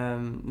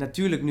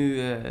 natuurlijk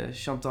nu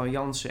Chantal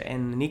Jansen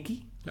en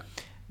Nicky. Ja.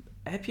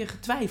 Heb je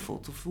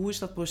getwijfeld? Of hoe is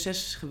dat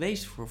proces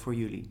geweest voor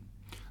jullie?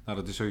 Nou,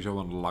 dat is sowieso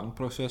een lang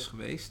proces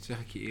geweest,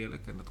 zeg ik je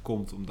eerlijk. En dat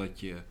komt omdat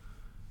je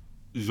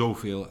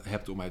zoveel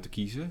hebt om uit te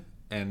kiezen.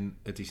 En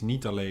het is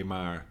niet alleen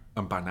maar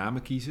een paar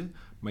namen kiezen,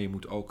 maar je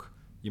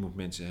moet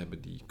mensen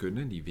hebben die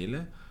kunnen, die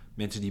willen.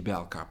 Mensen die bij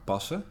elkaar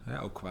passen,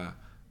 hè, ook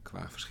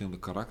qua verschillende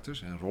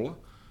karakters en rollen.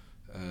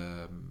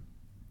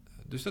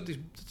 Dus dat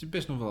is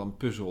best nog wel een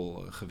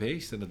puzzel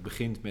geweest. En het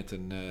begint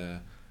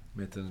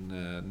met een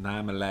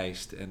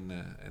namenlijst en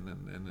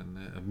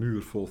een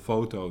muur vol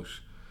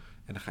foto's.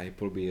 En dan ga je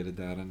proberen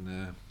daar een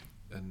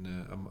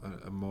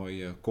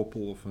mooie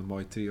koppel of een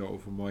mooi trio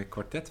of een mooi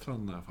kwartet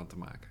van te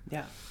maken.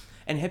 Ja.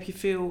 En heb je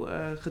veel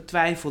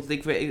getwijfeld?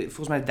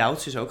 Volgens mij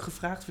Douds is ook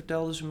gevraagd,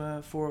 vertelden ze me,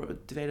 voor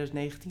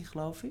 2019,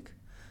 geloof ik.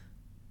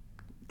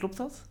 Klopt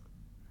dat?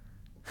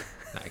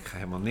 Nou, ik ga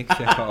helemaal niks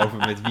zeggen over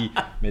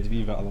met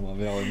wie we allemaal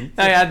wel en niet.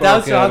 Nou ja,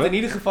 Douds had in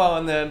ieder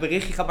geval een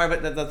berichtje gehad,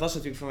 maar dat was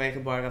natuurlijk vanwege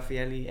Bar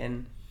Raffaelli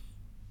en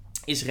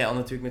Israël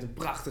natuurlijk met een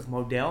prachtig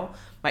model.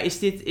 Maar is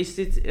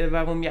dit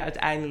waarom je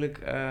uiteindelijk,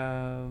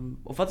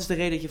 of wat is de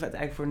reden dat je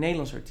uiteindelijk voor een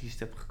Nederlands artiest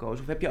hebt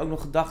gekozen? Of heb je ook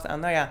nog gedacht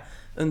aan,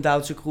 een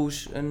Doutse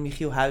Kroes, een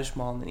Michiel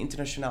Huisman, een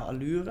internationaal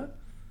allure?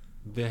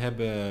 We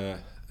hebben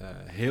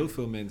heel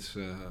veel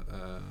mensen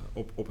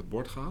op het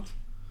bord gehad.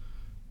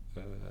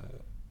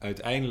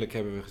 Uiteindelijk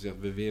hebben we gezegd,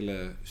 we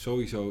willen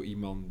sowieso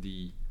iemand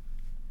die,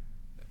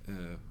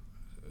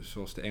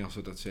 zoals de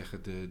Engelsen dat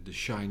zeggen, de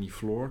shiny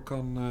floor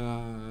kan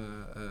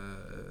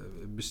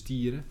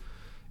bestieren.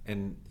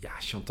 En ja,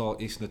 Chantal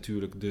is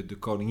natuurlijk de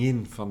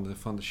koningin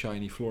van de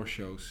shiny floor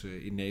shows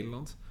in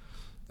Nederland.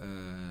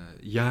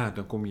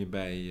 Dan kom je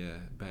bij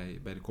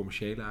de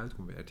commerciële uit,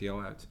 kom je bij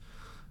RTL uit.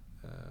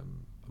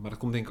 Maar dat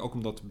komt denk ik ook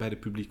omdat bij de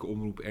publieke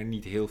omroep er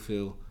niet heel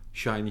veel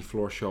shiny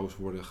floor shows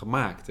worden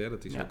gemaakt. Hè?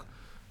 Dat is ook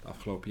de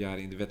afgelopen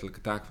jaren in de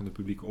wettelijke taak van de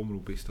publieke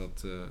omroep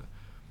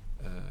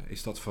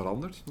is dat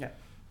veranderd. Ja.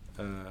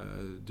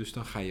 Dus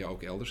dan ga je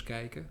ook elders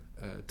kijken.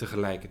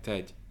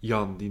 Tegelijkertijd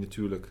Jan, die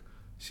natuurlijk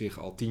zich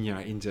al 10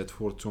 jaar inzet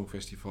voor het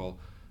Songfestival,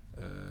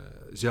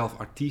 zelf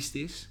artiest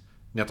is.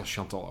 Net als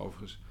Chantal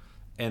overigens.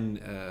 En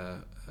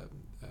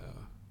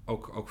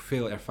ook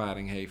veel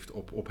ervaring heeft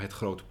op het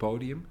grote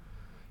podium.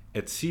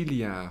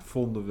 Celia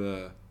vonden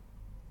we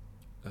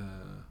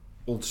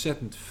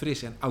ontzettend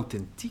fris en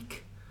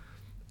authentiek.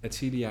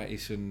 Celia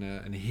is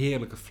een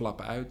heerlijke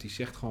flap uit. Die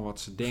zegt gewoon wat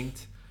ze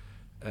denkt.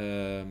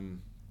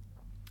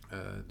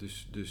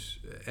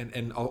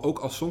 En ook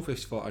als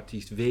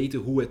Songfestivalartiest weten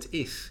hoe het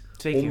is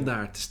om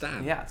daar te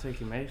staan. Ja, 2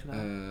 keer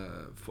meegedaan.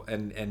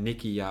 En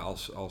Nicky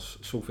als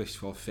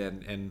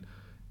Songfestivalfan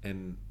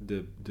en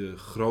de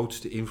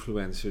grootste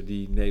influencer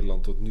die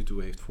Nederland tot nu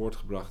toe heeft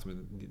voortgebracht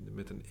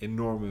met een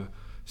enorme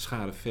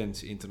schare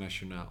fans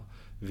internationaal.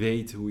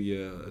 Weet hoe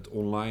je het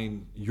online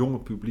jonge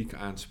publiek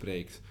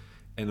aanspreekt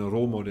en een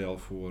rolmodel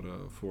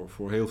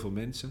voor heel veel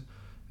mensen.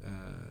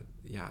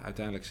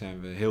 Uiteindelijk zijn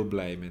we heel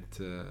blij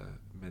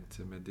met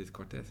dit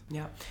kwartet.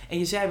 Ja, en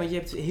je zei, want je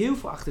hebt heel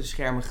veel achter de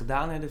schermen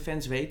gedaan. Hè? De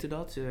fans weten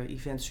dat,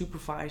 event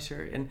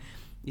supervisor. En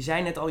je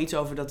zei net al iets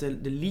over dat de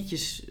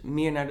liedjes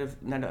meer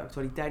naar de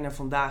actualiteit, naar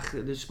vandaag,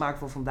 de smaak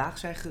van vandaag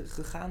zijn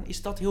gegaan.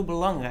 Is dat heel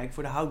belangrijk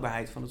voor de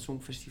houdbaarheid van het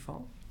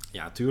Songfestival?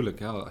 Ja, tuurlijk.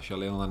 Ja. Als je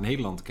alleen al naar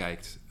Nederland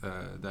kijkt,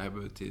 daar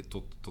hebben we het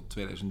tot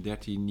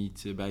 2013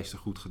 niet bijster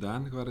goed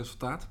gedaan qua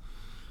resultaat.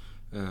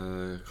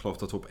 Ik geloof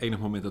dat we op enig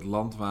moment het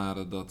land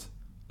waren dat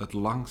het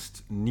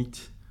langst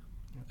niet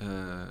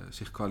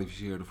zich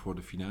kwalificeerde voor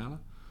de finale.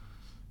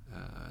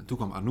 Toen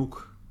kwam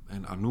Anouk.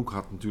 En Anouk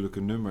had natuurlijk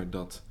een nummer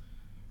dat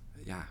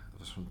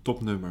was een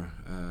topnummer.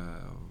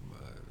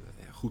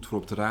 Goed voor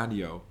op de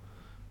radio.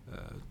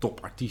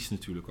 Topartiest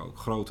natuurlijk ook.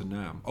 Grote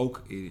naam.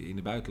 Ook in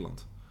het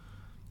buitenland.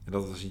 En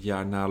dat was het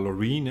jaar na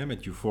Loreen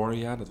met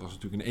Euphoria. Dat was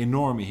natuurlijk een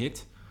enorme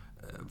hit.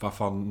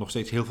 Waarvan nog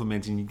steeds heel veel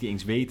mensen niet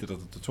eens weten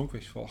dat het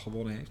Songfestival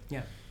gewonnen heeft.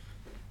 Ja.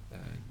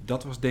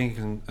 Dat was denk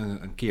ik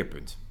een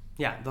keerpunt.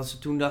 Ja, dat ze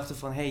toen dachten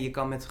van... je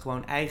kan met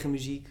gewoon eigen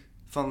muziek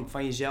van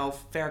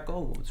jezelf ver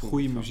komen.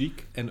 Goede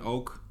muziek. En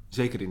ook,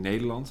 zeker in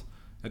Nederland...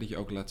 dat je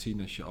ook laat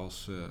zien als je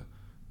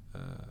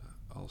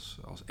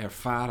als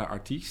ervaren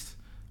artiest...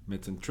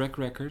 met een track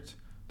record...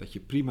 dat je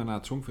prima naar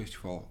het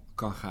Songfestival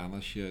kan gaan...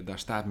 als je daar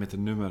staat met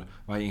een nummer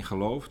waar je in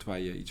gelooft... waar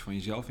je iets van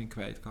jezelf in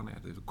kwijt kan.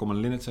 Ja, de Common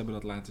Linnets hebben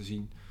dat laten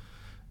zien.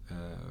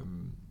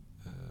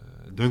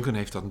 Duncan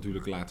heeft dat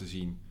natuurlijk laten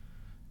zien...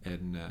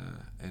 En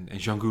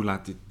Django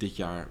laat dit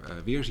jaar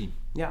weer zien.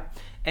 Ja,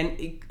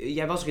 en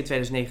jij was er in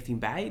 2019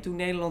 bij toen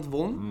Nederland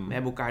won. We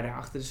hebben elkaar daar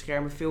achter de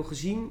schermen veel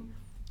gezien.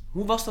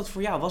 Hoe was dat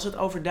voor jou? Was het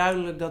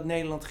overduidelijk dat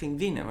Nederland ging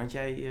winnen? Want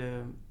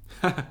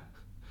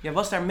jij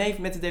was daar mee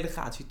met de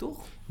delegatie,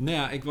 toch? Nou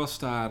ja, ik was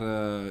daar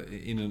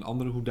in een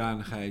andere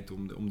hoedanigheid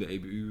om de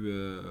EBU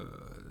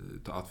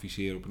te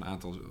adviseren op een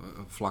aantal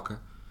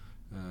vlakken.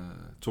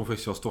 Het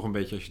Songfestival is toch een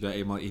beetje, als je daar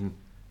eenmaal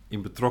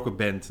in betrokken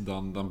bent,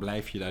 dan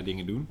blijf je daar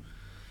dingen doen.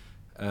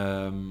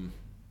 En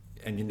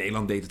in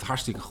Nederland deed het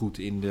hartstikke goed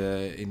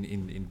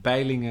in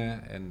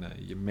peilingen. En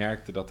je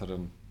merkte dat er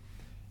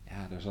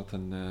daar zat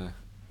een...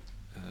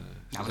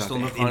 we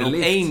stonden gewoon op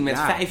 1 met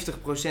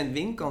 50%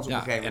 winkans op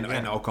een gegeven moment.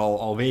 En ook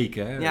al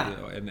weken. Hè?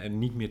 Ja. En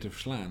niet meer te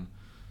verslaan.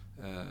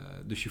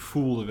 Dus je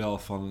voelde wel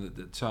van,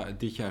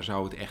 dit jaar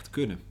zou het echt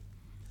kunnen.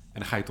 En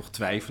dan ga je toch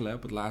twijfelen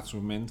op het laatste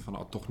moment.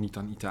 Van toch niet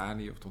aan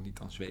Italië of toch niet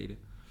aan Zweden.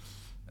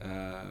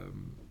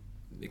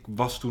 Ik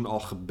was toen al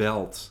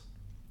gebeld...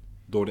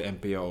 door de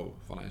NPO.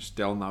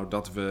 Stel nou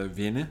dat we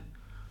winnen.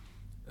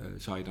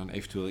 Zou je dan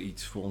eventueel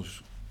iets voor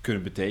ons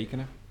kunnen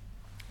betekenen?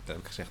 Toen heb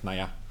ik gezegd,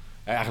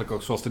 eigenlijk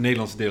ook zoals de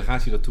Nederlandse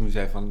delegatie dat toen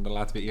zei van... dan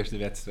laten we eerst de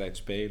wedstrijd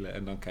spelen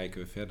en dan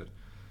kijken we verder.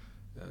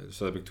 Dus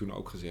dat heb ik toen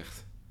ook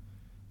gezegd.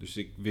 Dus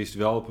ik wist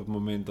wel op het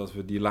moment dat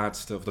we die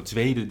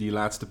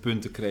laatste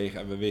punten kregen...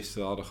 en we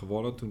wisten we hadden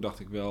gewonnen. Toen dacht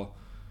ik wel,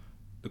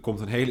 er komt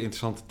een hele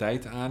interessante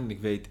tijd aan. En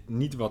ik weet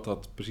niet wat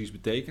dat precies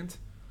betekent...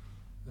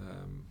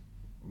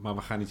 maar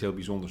we gaan iets heel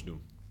bijzonders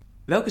doen.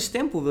 Welke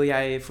stempel wil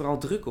jij vooral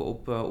drukken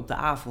op de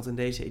avond in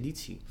deze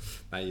editie?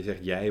 Nou, je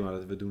zegt jij,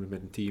 maar we doen het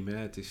met een team. Hè?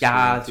 Het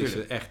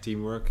is echt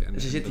teamwork. En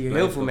er zitten hier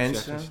heel veel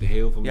mensen. Er zitten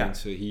heel veel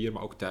mensen hier,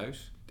 maar ook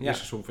thuis. Het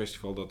eerste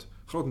Songfestival dat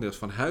grotendeels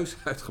van huis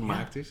uit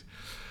gemaakt is.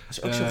 Dat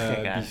is ook zo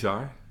gek, hè?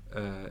 Bizar.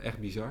 Echt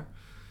bizar.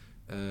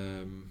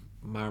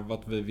 Maar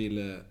wat we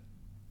willen...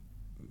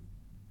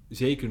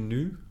 Zeker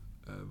nu...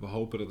 we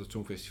hopen dat het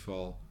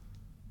Songfestival...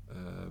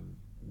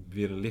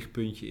 weer een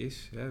lichtpuntje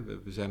is. Hè.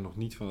 We zijn nog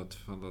niet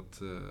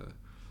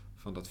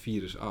van dat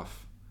virus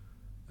af.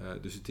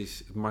 Dus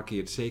het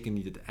markeert zeker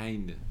niet het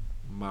einde.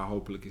 Maar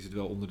hopelijk is het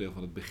wel onderdeel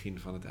van het begin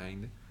van het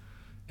einde.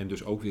 En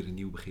dus ook weer een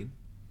nieuw begin.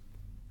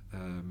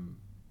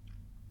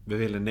 We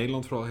willen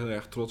Nederland vooral heel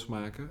erg trots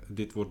maken.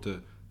 Dit wordt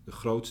de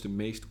grootste,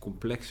 meest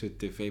complexe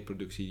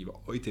tv-productie die we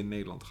ooit in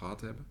Nederland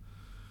gehad hebben.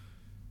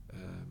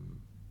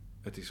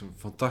 Het is een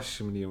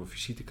fantastische manier om een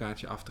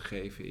visitekaartje af te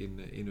geven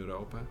in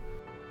Europa.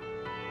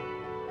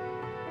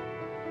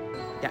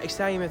 Ja, ik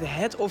sta hier met de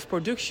Head of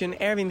Production,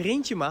 Erwin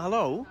Rintjema.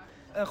 Hallo.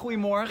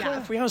 Goedemorgen.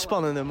 Ja, voor jou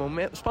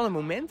een spannend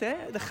moment, hè?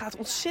 Er gaat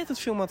ontzettend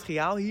veel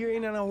materiaal hier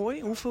in Ahoy.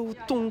 Hoeveel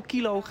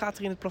kilo gaat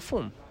er in het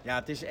plafond? Ja,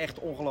 het is echt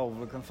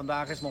ongelooflijk. En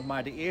vandaag is nog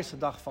maar de eerste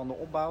dag van de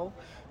opbouw.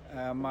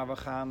 Maar we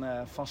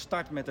gaan van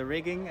start met de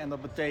rigging. En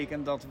dat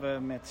betekent dat we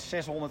met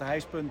 600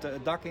 hijspunten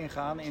het dak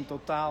ingaan. In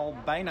totaal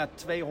bijna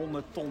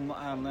 200 ton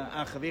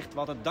aan gewicht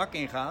wat het dak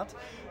ingaat.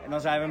 En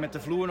dan zijn we met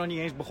de vloer nog niet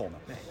eens begonnen.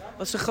 Nee.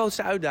 Wat is de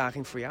grootste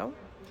uitdaging voor jou?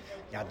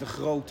 Ja, de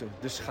grootte,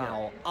 de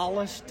schaal.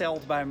 Alles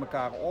telt bij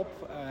elkaar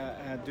op.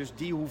 Dus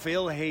die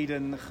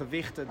hoeveelheden,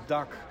 gewicht, het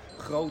dak,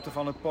 grootte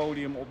van het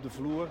podium op de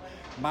vloer...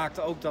 maakt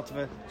ook dat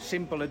we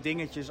simpele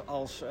dingetjes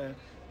als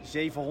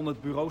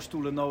 700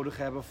 bureaustoelen nodig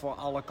hebben... voor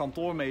alle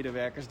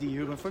kantoormedewerkers die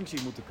hier hun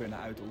functie moeten kunnen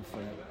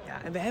uitoefenen.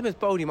 Ja, en we hebben het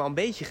podium al een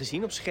beetje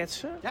gezien op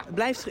schetsen. Ja. Het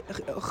blijft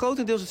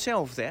grotendeels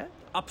hetzelfde, hè?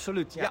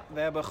 Absoluut, ja. We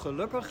hebben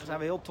gelukkig, zijn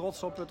we heel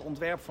trots op, het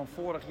ontwerp van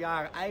vorig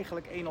jaar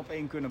eigenlijk 1 op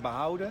 1 kunnen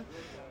behouden.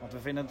 Want we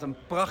vinden het een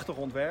prachtig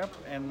ontwerp.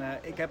 En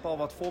ik heb al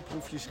wat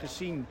voorproefjes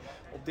gezien.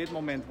 Op dit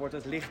moment wordt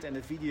het licht en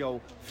de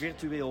video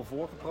virtueel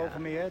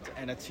voorgeprogrammeerd.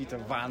 En het ziet er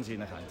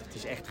waanzinnig uit. Het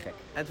is echt gek.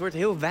 Het wordt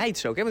heel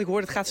wijd ook, hè? Want ik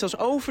hoor het gaat zelfs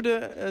over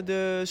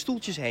de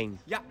stoeltjes heen.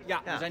 Ja,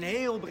 we zijn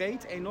heel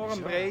breed,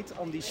 enorm breed,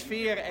 om die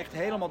sfeer echt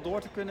helemaal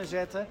door te kunnen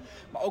zetten.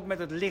 Maar ook met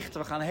het licht,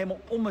 we gaan helemaal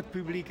om het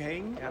publiek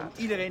heen, om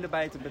iedereen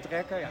erbij te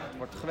betrekken. Ja, het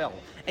wordt geweldig.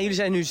 En jullie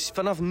zijn nu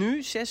vanaf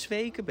nu 6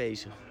 weken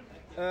bezig?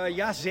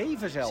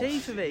 7 zelfs.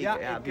 7 weken,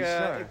 ja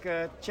bizar.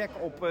 Ik check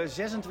op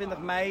 26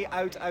 mei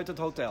uit het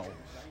hotel.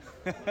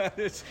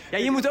 Dus,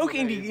 je moet ook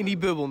in die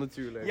bubbel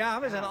natuurlijk. Ja,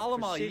 we zijn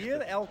allemaal hier.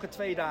 Elke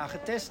 2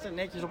 dagen testen,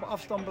 netjes op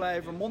afstand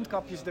blijven,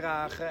 mondkapjes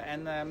dragen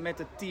en met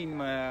het team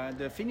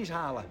de finish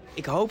halen.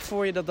 Ik hoop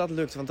voor je dat dat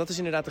lukt, want dat is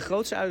inderdaad de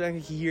grootste uitdaging.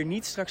 Dat je hier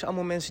niet straks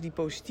allemaal mensen die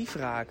positief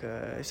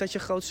raken. Is dat je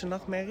grootste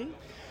nachtmerrie?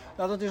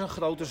 Nou, dat is een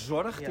grote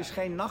zorg. Ja. Het is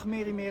geen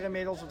nachtmerrie meer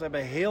inmiddels. Want we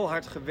hebben heel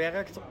hard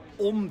gewerkt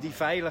om die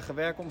veilige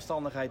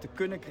werkomstandigheid te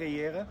kunnen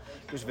creëren.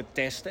 Dus we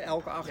testen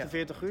elke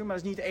 48 uur. Maar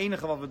dat is niet het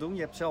enige wat we doen. Je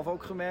hebt het zelf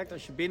ook gemerkt,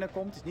 als je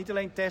binnenkomt, het is niet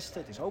alleen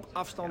testen. Het is ook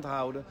afstand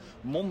houden,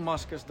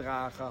 mondmaskers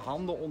dragen,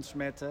 handen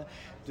ontsmetten.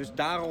 Dus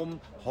daarom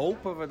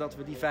hopen we dat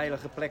we die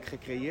veilige plek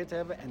gecreëerd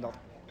hebben. En dat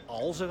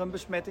als er een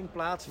besmetting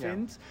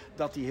plaatsvindt,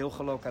 dat die heel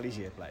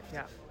gelokaliseerd blijft.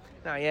 Ja.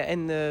 Nou ja,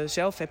 en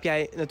zelf heb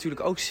jij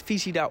natuurlijk ook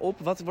visie daarop.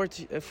 Wat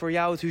wordt voor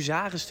jou het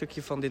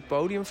huzarenstukje van dit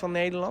podium van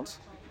Nederland?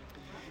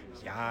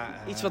 Ja,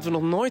 iets wat we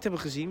nog nooit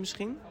hebben gezien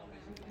misschien?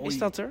 Is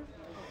dat er?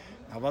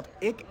 Nou, wat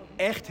ik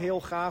echt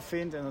heel gaaf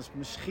vind, en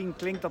misschien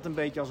klinkt dat een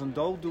beetje als een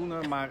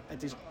dooddoener, maar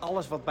het is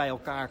alles wat bij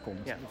elkaar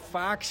komt. Ja.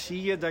 Vaak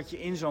zie je dat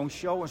je in zo'n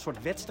show een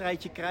soort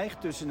wedstrijdje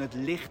krijgt tussen het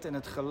licht en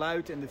het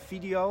geluid en de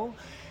video.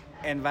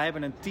 En wij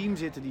hebben een team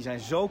zitten, die zijn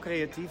zo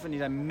creatief en die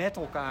zijn met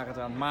elkaar het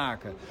aan het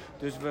maken.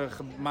 Dus we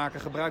maken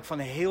gebruik van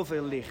heel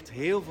veel licht,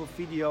 heel veel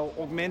video,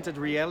 augmented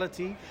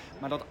reality.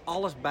 Maar dat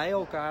alles bij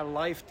elkaar,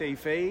 live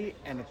tv.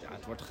 En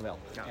het wordt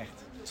geweldig,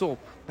 echt. Top.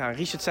 Nou,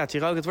 Richard staat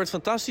hier ook. Het wordt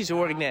fantastisch,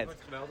 hoor ik net. Het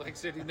wordt geweldig. Ik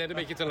zit hier net een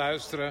beetje te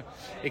luisteren.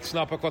 Ik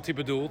snap ook wat hij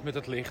bedoelt met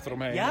het licht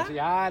eromheen. Ja?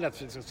 Ja, dat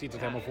ziet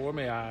het helemaal voor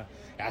me. Ja,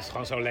 het is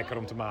gewoon zo lekker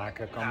om te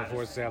maken. Ik kan me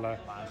voorstellen.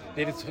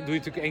 Nee, dat doe je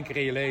natuurlijk 1 keer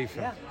in je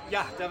leven.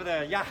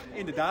 Ja,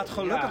 inderdaad.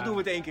 Gelukkig doen we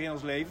het 1 keer in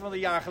ons leven. Want een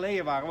jaar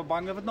geleden waren we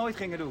bang dat we het nooit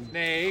gingen doen.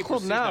 Nee,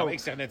 precies. Nou, ik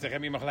zeg net tegen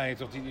hem, je mag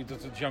leiden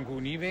dat het Django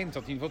niet wint.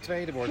 Dat hij wel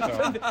tweede wordt.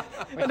 Zo.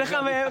 En dan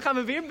gaan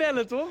we weer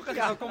bellen, toch?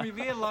 Ja, dan kom je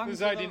weer langs. Dan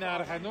zou je die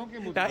narigheid nog een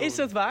keer moeten doen. Is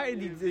dat waar?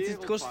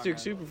 Het kost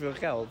natuurlijk superveel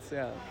geld.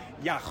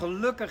 Ja,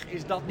 gelukkig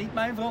is dat niet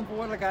mijn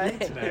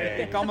verantwoordelijkheid.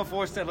 Nee. Ik kan me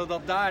voorstellen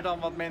dat daar dan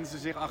wat mensen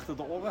zich achter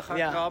de oren gaan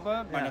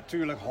krabben. Maar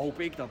natuurlijk hoop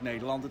ik dat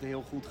Nederland het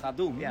heel goed gaat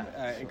doen. Ja.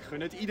 Ik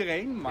gun het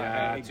iedereen,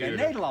 maar ik ben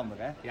Nederlander.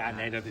 Hè? Ja,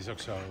 nee, dat is ook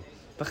zo.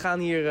 We gaan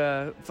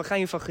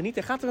hiervan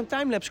genieten. Gaat er een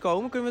timelapse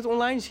komen? Kunnen we het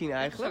online zien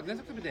eigenlijk? Dat zou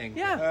ik net ook te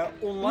bedenken. Ja,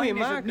 online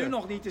is het nu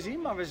nog niet te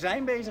zien, maar we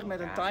zijn bezig met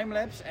een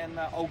timelapse. En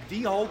ook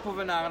die hopen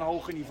we naar een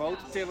hoger niveau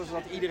te tillen,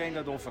 zodat iedereen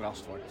daardoor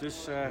verrast wordt. Dus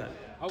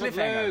wat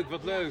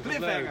leuk.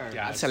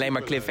 Ja, het zijn alleen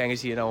maar cliffhangers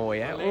die je dan hoor,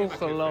 hè?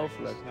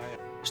 Ongelooflijk.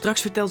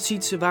 Straks vertelt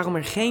Sietse waarom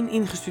er geen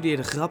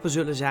ingestudeerde grappen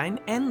zullen zijn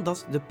en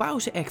dat de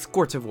pauze-act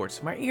korter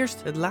wordt. Maar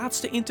eerst het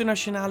laatste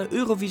internationale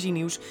Eurovisie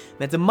nieuws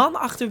met de man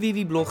achter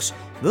WiwiBlogs,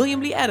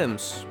 William Lee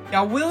Adams.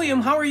 Ja,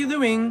 William, how are you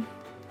doing?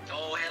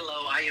 Oh,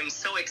 hello. I am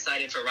so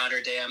excited for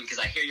Rotterdam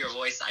because I hear your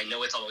voice. I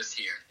know it's almost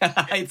here.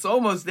 It's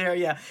almost there,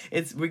 yeah.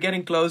 We're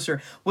getting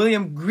closer.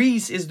 William,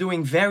 Greece is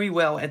doing very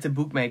well at the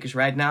bookmakers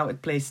right now.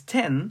 It plays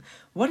 10.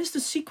 What is the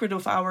secret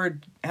of our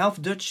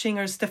half-Dutch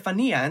singer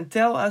Stefania? And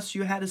tell us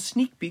you had a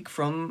sneak peek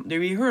from the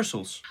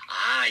rehearsals.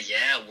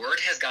 Yeah. Word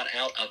has got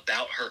out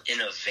about her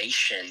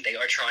innovation. They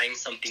are trying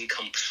something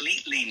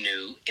completely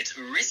new. It's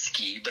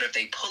risky, but if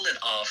they pull it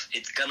off,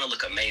 it's gonna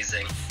look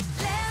amazing.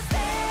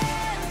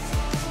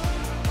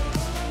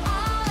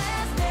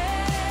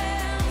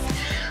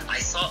 I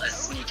saw a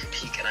sneak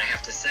peek and I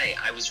have to say,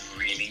 I was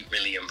really,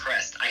 really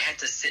impressed. I had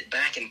to sit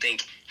back and think,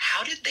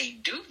 how did they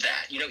do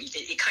that? You know,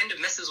 it kind of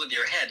messes with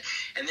your head.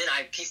 And then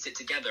I pieced it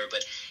together,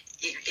 but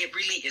it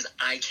really is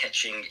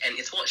eye-catching, and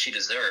it's what she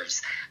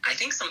deserves. I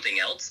think something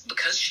else,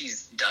 because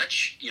she's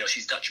Dutch, you know,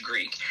 she's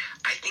Dutch-Greek,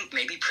 I think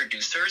maybe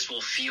producers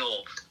will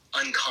feel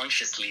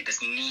unconsciously this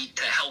need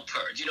to help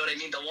her. Do you know what I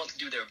mean? They'll want to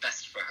do their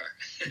best for her.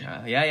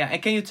 Yeah.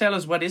 And can you tell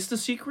us what is the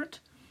secret?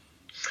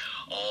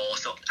 Oh,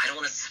 so I don't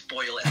want to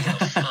spoil any of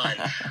the fun,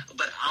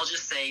 but I'll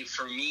just say,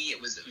 for me,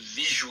 it was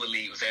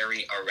visually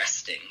very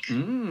arresting.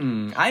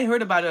 I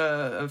heard about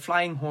a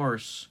flying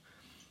horse.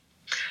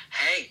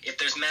 Hey, if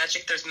there's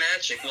magic, there's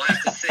magic. We'll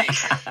have to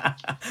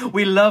see.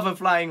 We love a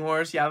flying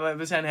horse. Ja,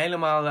 we zijn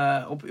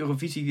helemaal op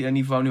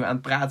Eurovisie-niveau nu aan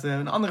het praten.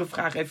 Een andere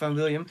vraag even aan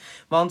William.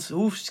 Want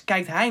hoe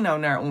kijkt hij nou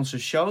naar onze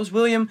shows?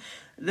 William,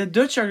 the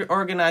Dutch are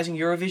organizing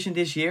Eurovision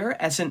this year.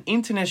 As an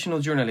international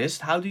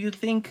journalist, how do you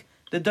think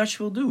the Dutch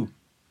will do?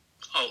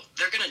 Oh,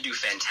 they're going to do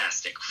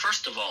fantastic.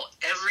 First of all,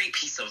 every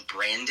piece of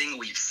branding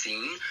we've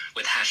seen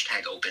with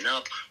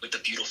 #OpenUp, with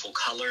the beautiful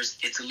colors,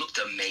 it looked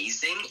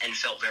amazing and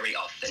felt very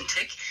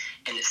authentic.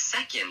 And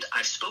second,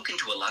 I've spoken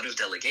to a lot of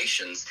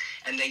delegations,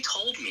 and they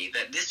told me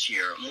that this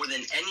year, more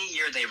than any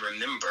year they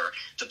remember,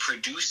 the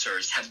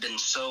producers have been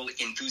so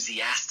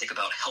enthusiastic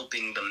about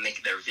helping them make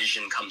their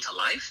vision come to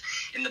life.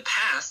 In the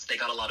past, they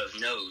got a lot of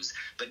no's,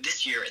 but this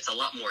year it's a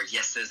lot more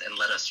yeses and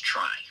let us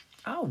try.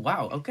 Oh,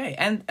 wow, okay.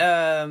 And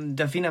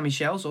Davina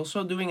Michelle is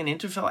also doing an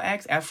interval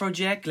act.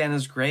 Afrojack,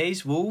 Glennis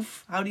Grace, Wolf.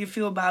 How do you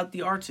feel about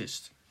the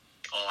artist?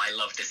 Oh, I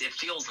love this. It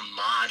feels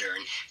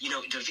modern. You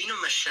know, Davina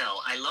Michelle,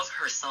 I love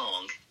her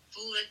song.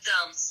 Ooh, it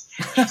dance.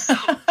 It's so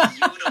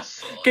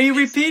beautiful. Can you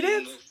repeat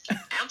it?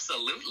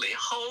 Absolutely.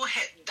 Whole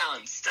head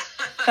danced.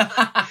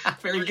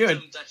 Very good.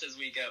 Dutch as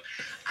we go.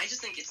 I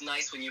just think it's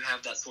nice when you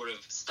have that sort of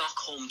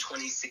Stockholm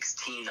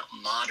 2016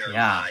 modern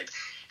vibe,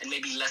 and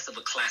maybe less of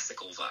a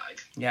classical vibe.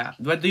 Yeah.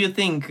 What do you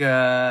think?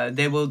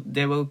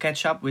 They will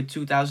catch up with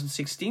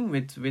 2016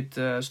 with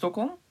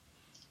Stockholm?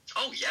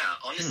 Oh yeah.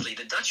 Honestly,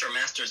 the Dutch are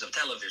masters of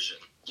television.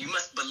 You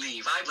must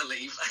believe. I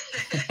believe.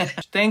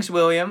 Thanks,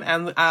 William.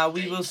 And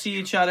we will see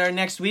each other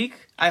next week.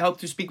 I hope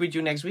to speak with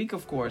you next week,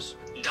 of course.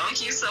 Thank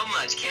you so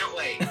much. Can't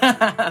wait.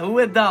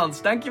 Hoe het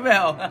danst.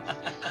 Dankjewel.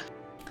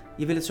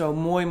 Je wil het zo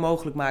mooi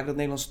mogelijk maken dat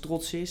Nederlands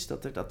trots is.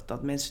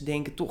 Dat mensen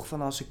denken toch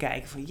van als ze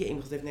kijken van jee,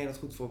 wat heeft Nederland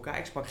goed voor elkaar.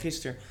 Ik sprak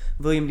gisteren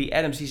William Lee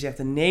Adams die zegt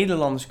de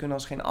Nederlanders kunnen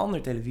als geen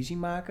ander televisie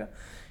maken.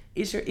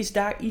 Is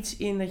daar iets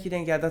in dat je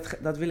denkt, ja,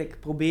 dat wil ik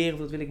proberen of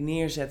dat wil ik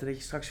neerzetten, dat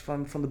je straks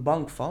van de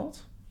bank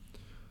valt?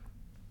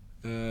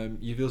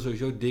 Je wil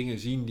sowieso dingen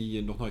zien die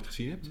je nog nooit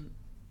gezien hebt.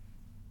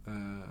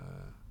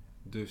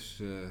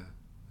 Dus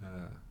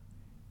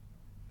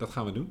dat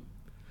gaan we doen.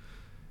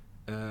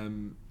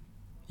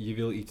 Je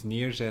wil iets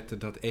neerzetten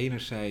dat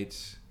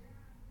enerzijds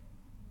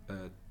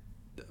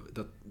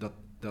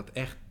dat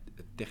echt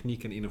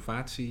techniek en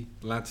innovatie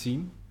laat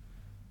zien,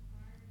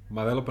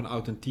 maar wel op een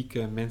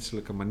authentieke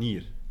menselijke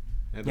manier.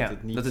 Hè,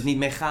 dat het niet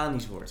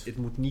mechanisch wordt. Het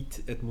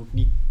moet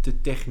niet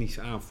te technisch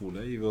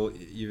aanvoelen.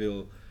 Je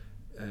wil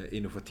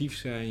innovatief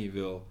zijn, je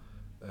wil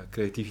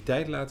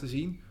creativiteit laten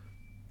zien,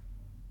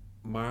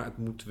 maar het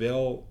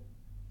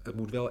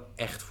moet wel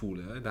echt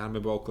voelen. Hè. Daarom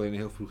hebben we ook al in een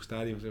heel vroeg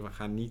stadium gezegd,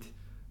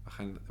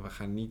 we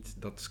gaan niet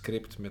dat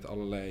script met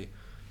allerlei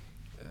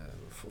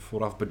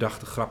vooraf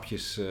bedachte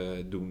grapjes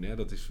doen. Hè.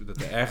 Dat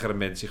ergeren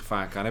mensen zich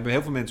vaak aan. Hebben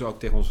heel veel mensen ook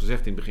tegen ons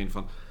gezegd in het begin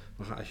van,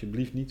 we gaan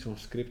alsjeblieft niet zo'n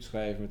script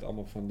schrijven met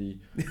allemaal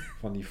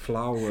van die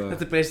flauwe met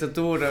de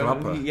presentatoren,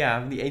 grappen.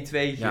 Die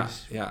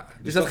 1-2'tjes. Ja.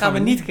 Dus dat gaan we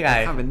niet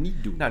krijgen. Dat gaan we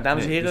niet doen. Nou,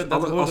 dames en heren,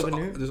 dat horen we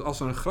nu. Dus als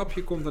er een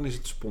grapje komt, dan is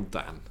het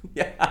spontaan.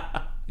 Ja.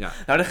 Nou,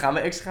 daar gaan we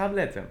extra op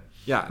letten.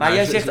 Ja, maar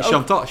jij zegt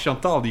ook...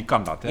 Chantal, die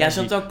kan dat. Hè? Ja,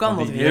 Chantal kan dat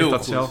heel goed. Die heeft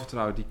dat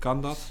zelfvertrouwen, die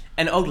kan dat.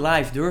 En ook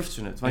live durft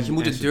ze het. Want je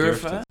moet het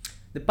durven.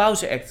 De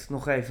pauze-act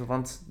nog even,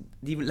 want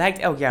die lijkt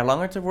elk jaar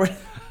langer te worden.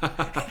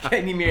 Ik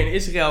weet niet meer, in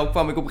Israël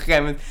kwam ik op een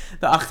gegeven moment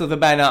erachter dat we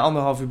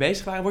bijna 1,5 uur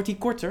bezig waren. Wordt die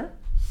korter?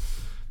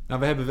 Nou,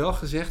 we hebben wel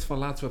gezegd van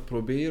laten we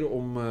proberen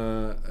om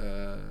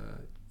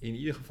in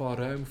ieder geval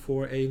ruim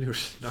voor 1 uur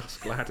 's nachts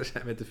klaar te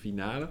zijn met de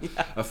finale.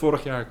 Ja.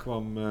 Vorig jaar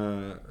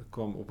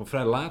kwam op een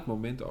vrij laat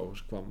moment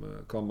overigens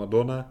kwam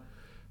Madonna.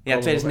 Ja,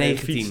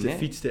 2019.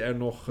 Fietste er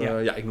nog,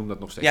 ja, ik noem dat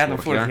nog steeds. Ja,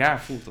 vorig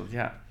jaar voelt dat,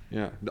 ja.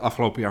 Ja, de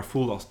afgelopen jaar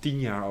voelde als 10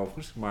 jaar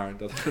overigens, maar ik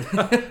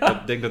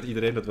denk dat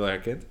iedereen dat wel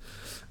herkent.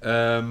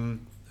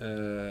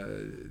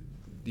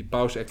 Die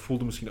pauze-act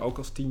voelde misschien ook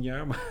als 10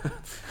 jaar, maar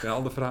een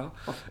ander verhaal.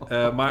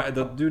 Maar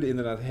dat duurde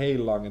inderdaad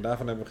heel lang en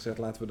daarvan hebben we gezegd,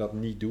 laten we dat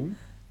niet doen.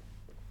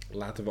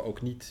 Laten we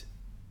ook niet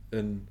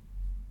een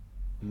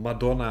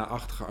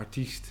Madonna-achtige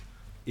artiest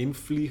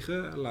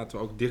invliegen. Laten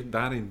we ook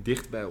daarin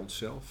dicht bij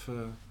onszelf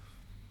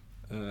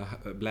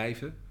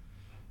blijven.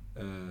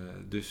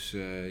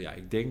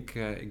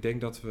 Ik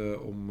denk dat we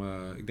om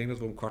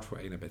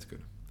 1:15 naar bed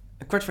kunnen.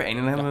 1:15 en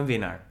dan hebben we een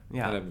winnaar.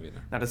 Ja. Dan hebben we een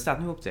winnaar. Nou, dat staat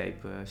nu op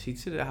tape,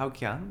 Sietse, daar hou ik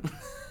je aan.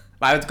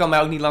 Maar het kan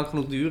mij ook niet lang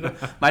genoeg duren.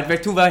 Maar het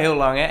werd toen wel heel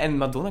lang, hè. En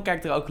Madonna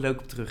kijkt er ook leuk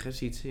op terug, hè,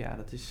 Sietse. Ja,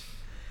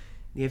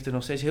 die heeft er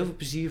nog steeds heel veel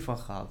plezier van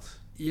gehad.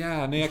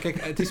 Ja, nou ja,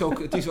 kijk,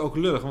 het is ook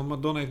lullig. Want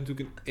Madonna heeft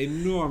natuurlijk een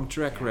enorm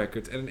track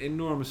record en een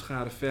enorme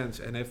schare fans.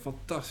 En heeft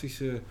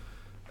fantastische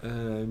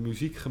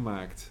muziek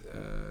gemaakt.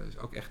 Is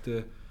ook echt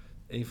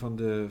een van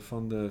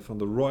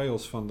de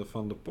royals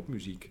van de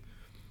popmuziek.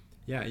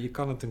 Ja, je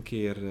kan een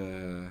keer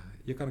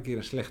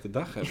een slechte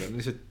dag hebben. Dan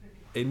is het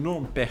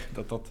enorm pech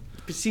dat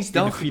precies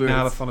in de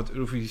finale van het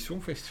Eurovisie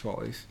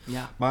Songfestival is.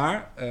 Ja.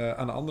 Maar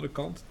aan de andere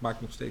kant, het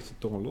maakt nog steeds de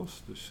tongen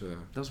los. Dus,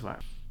 dat is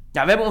waar.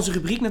 Ja, we hebben onze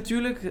rubriek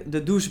natuurlijk,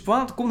 de 12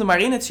 points. Kom er maar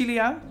in,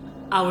 Celia.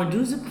 Our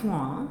 12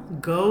 points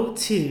go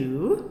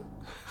to...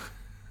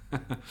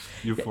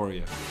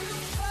 Euphoria.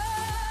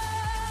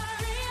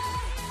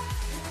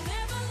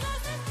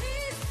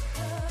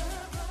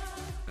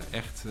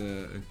 Echt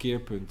een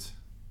keerpunt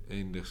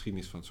in de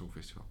geschiedenis van het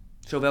Songfestival.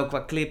 Zowel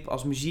qua clip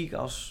als muziek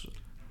als...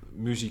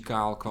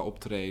 Muzikaal, qua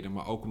optreden,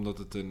 maar ook omdat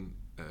het een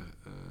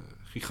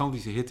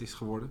gigantische hit is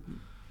geworden.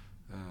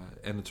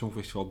 En het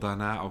Songfestival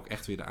daarna ook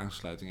echt weer de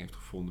aansluiting heeft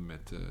gevonden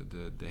met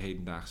de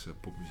hedendaagse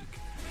popmuziek.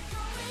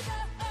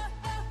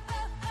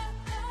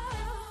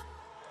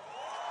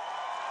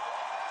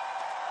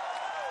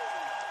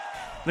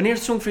 Wanneer is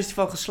het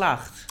Songfestival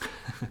geslaagd?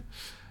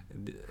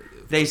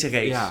 Deze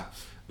race. Ja,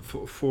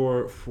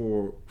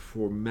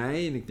 voor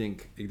mij en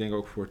ik denk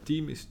ook voor het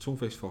team is het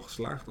Songfestival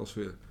geslaagd als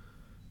we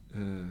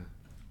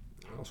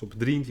op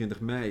 23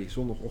 mei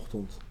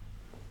zondagochtend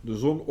de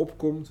zon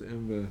opkomt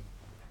en we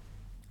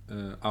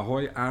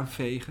Ahoy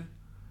aanvegen,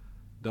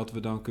 dat we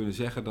dan kunnen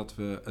zeggen dat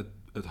we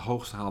het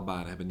hoogst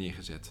haalbare hebben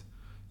neergezet.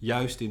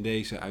 Juist in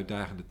deze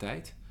uitdagende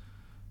tijd.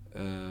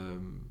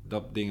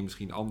 Dat dingen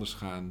misschien anders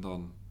gaan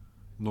dan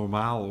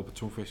normaal op het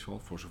Songfestival,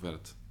 voor zover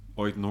het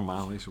ooit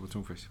normaal is op het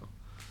Songfestival.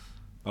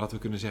 Maar dat we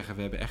kunnen zeggen,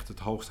 we hebben echt het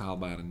hoogst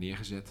haalbare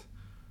neergezet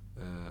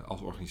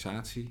als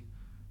organisatie,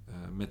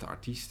 met de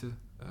artiesten,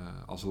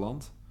 als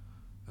land.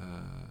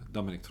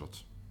 Dan ben ik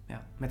trots.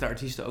 Ja, met de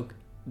artiesten ook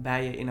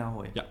bij je in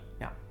Ahoy.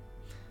 Ja.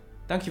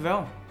 Dankjewel.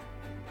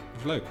 Dat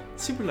was leuk.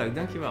 Superleuk,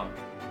 dankjewel.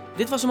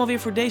 Dit was hem alweer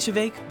voor deze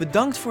week.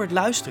 Bedankt voor het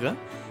luisteren.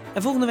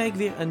 En volgende week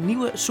weer een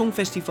nieuwe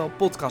Songfestival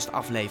podcast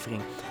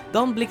aflevering.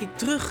 Dan blik ik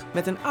terug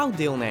met een oud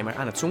deelnemer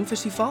aan het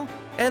Songfestival.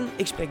 En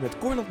ik spreek met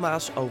Cornel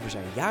Maas over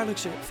zijn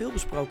jaarlijkse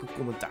veelbesproken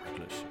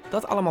commentaarklus.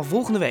 Dat allemaal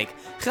volgende week.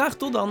 Graag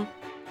tot dan.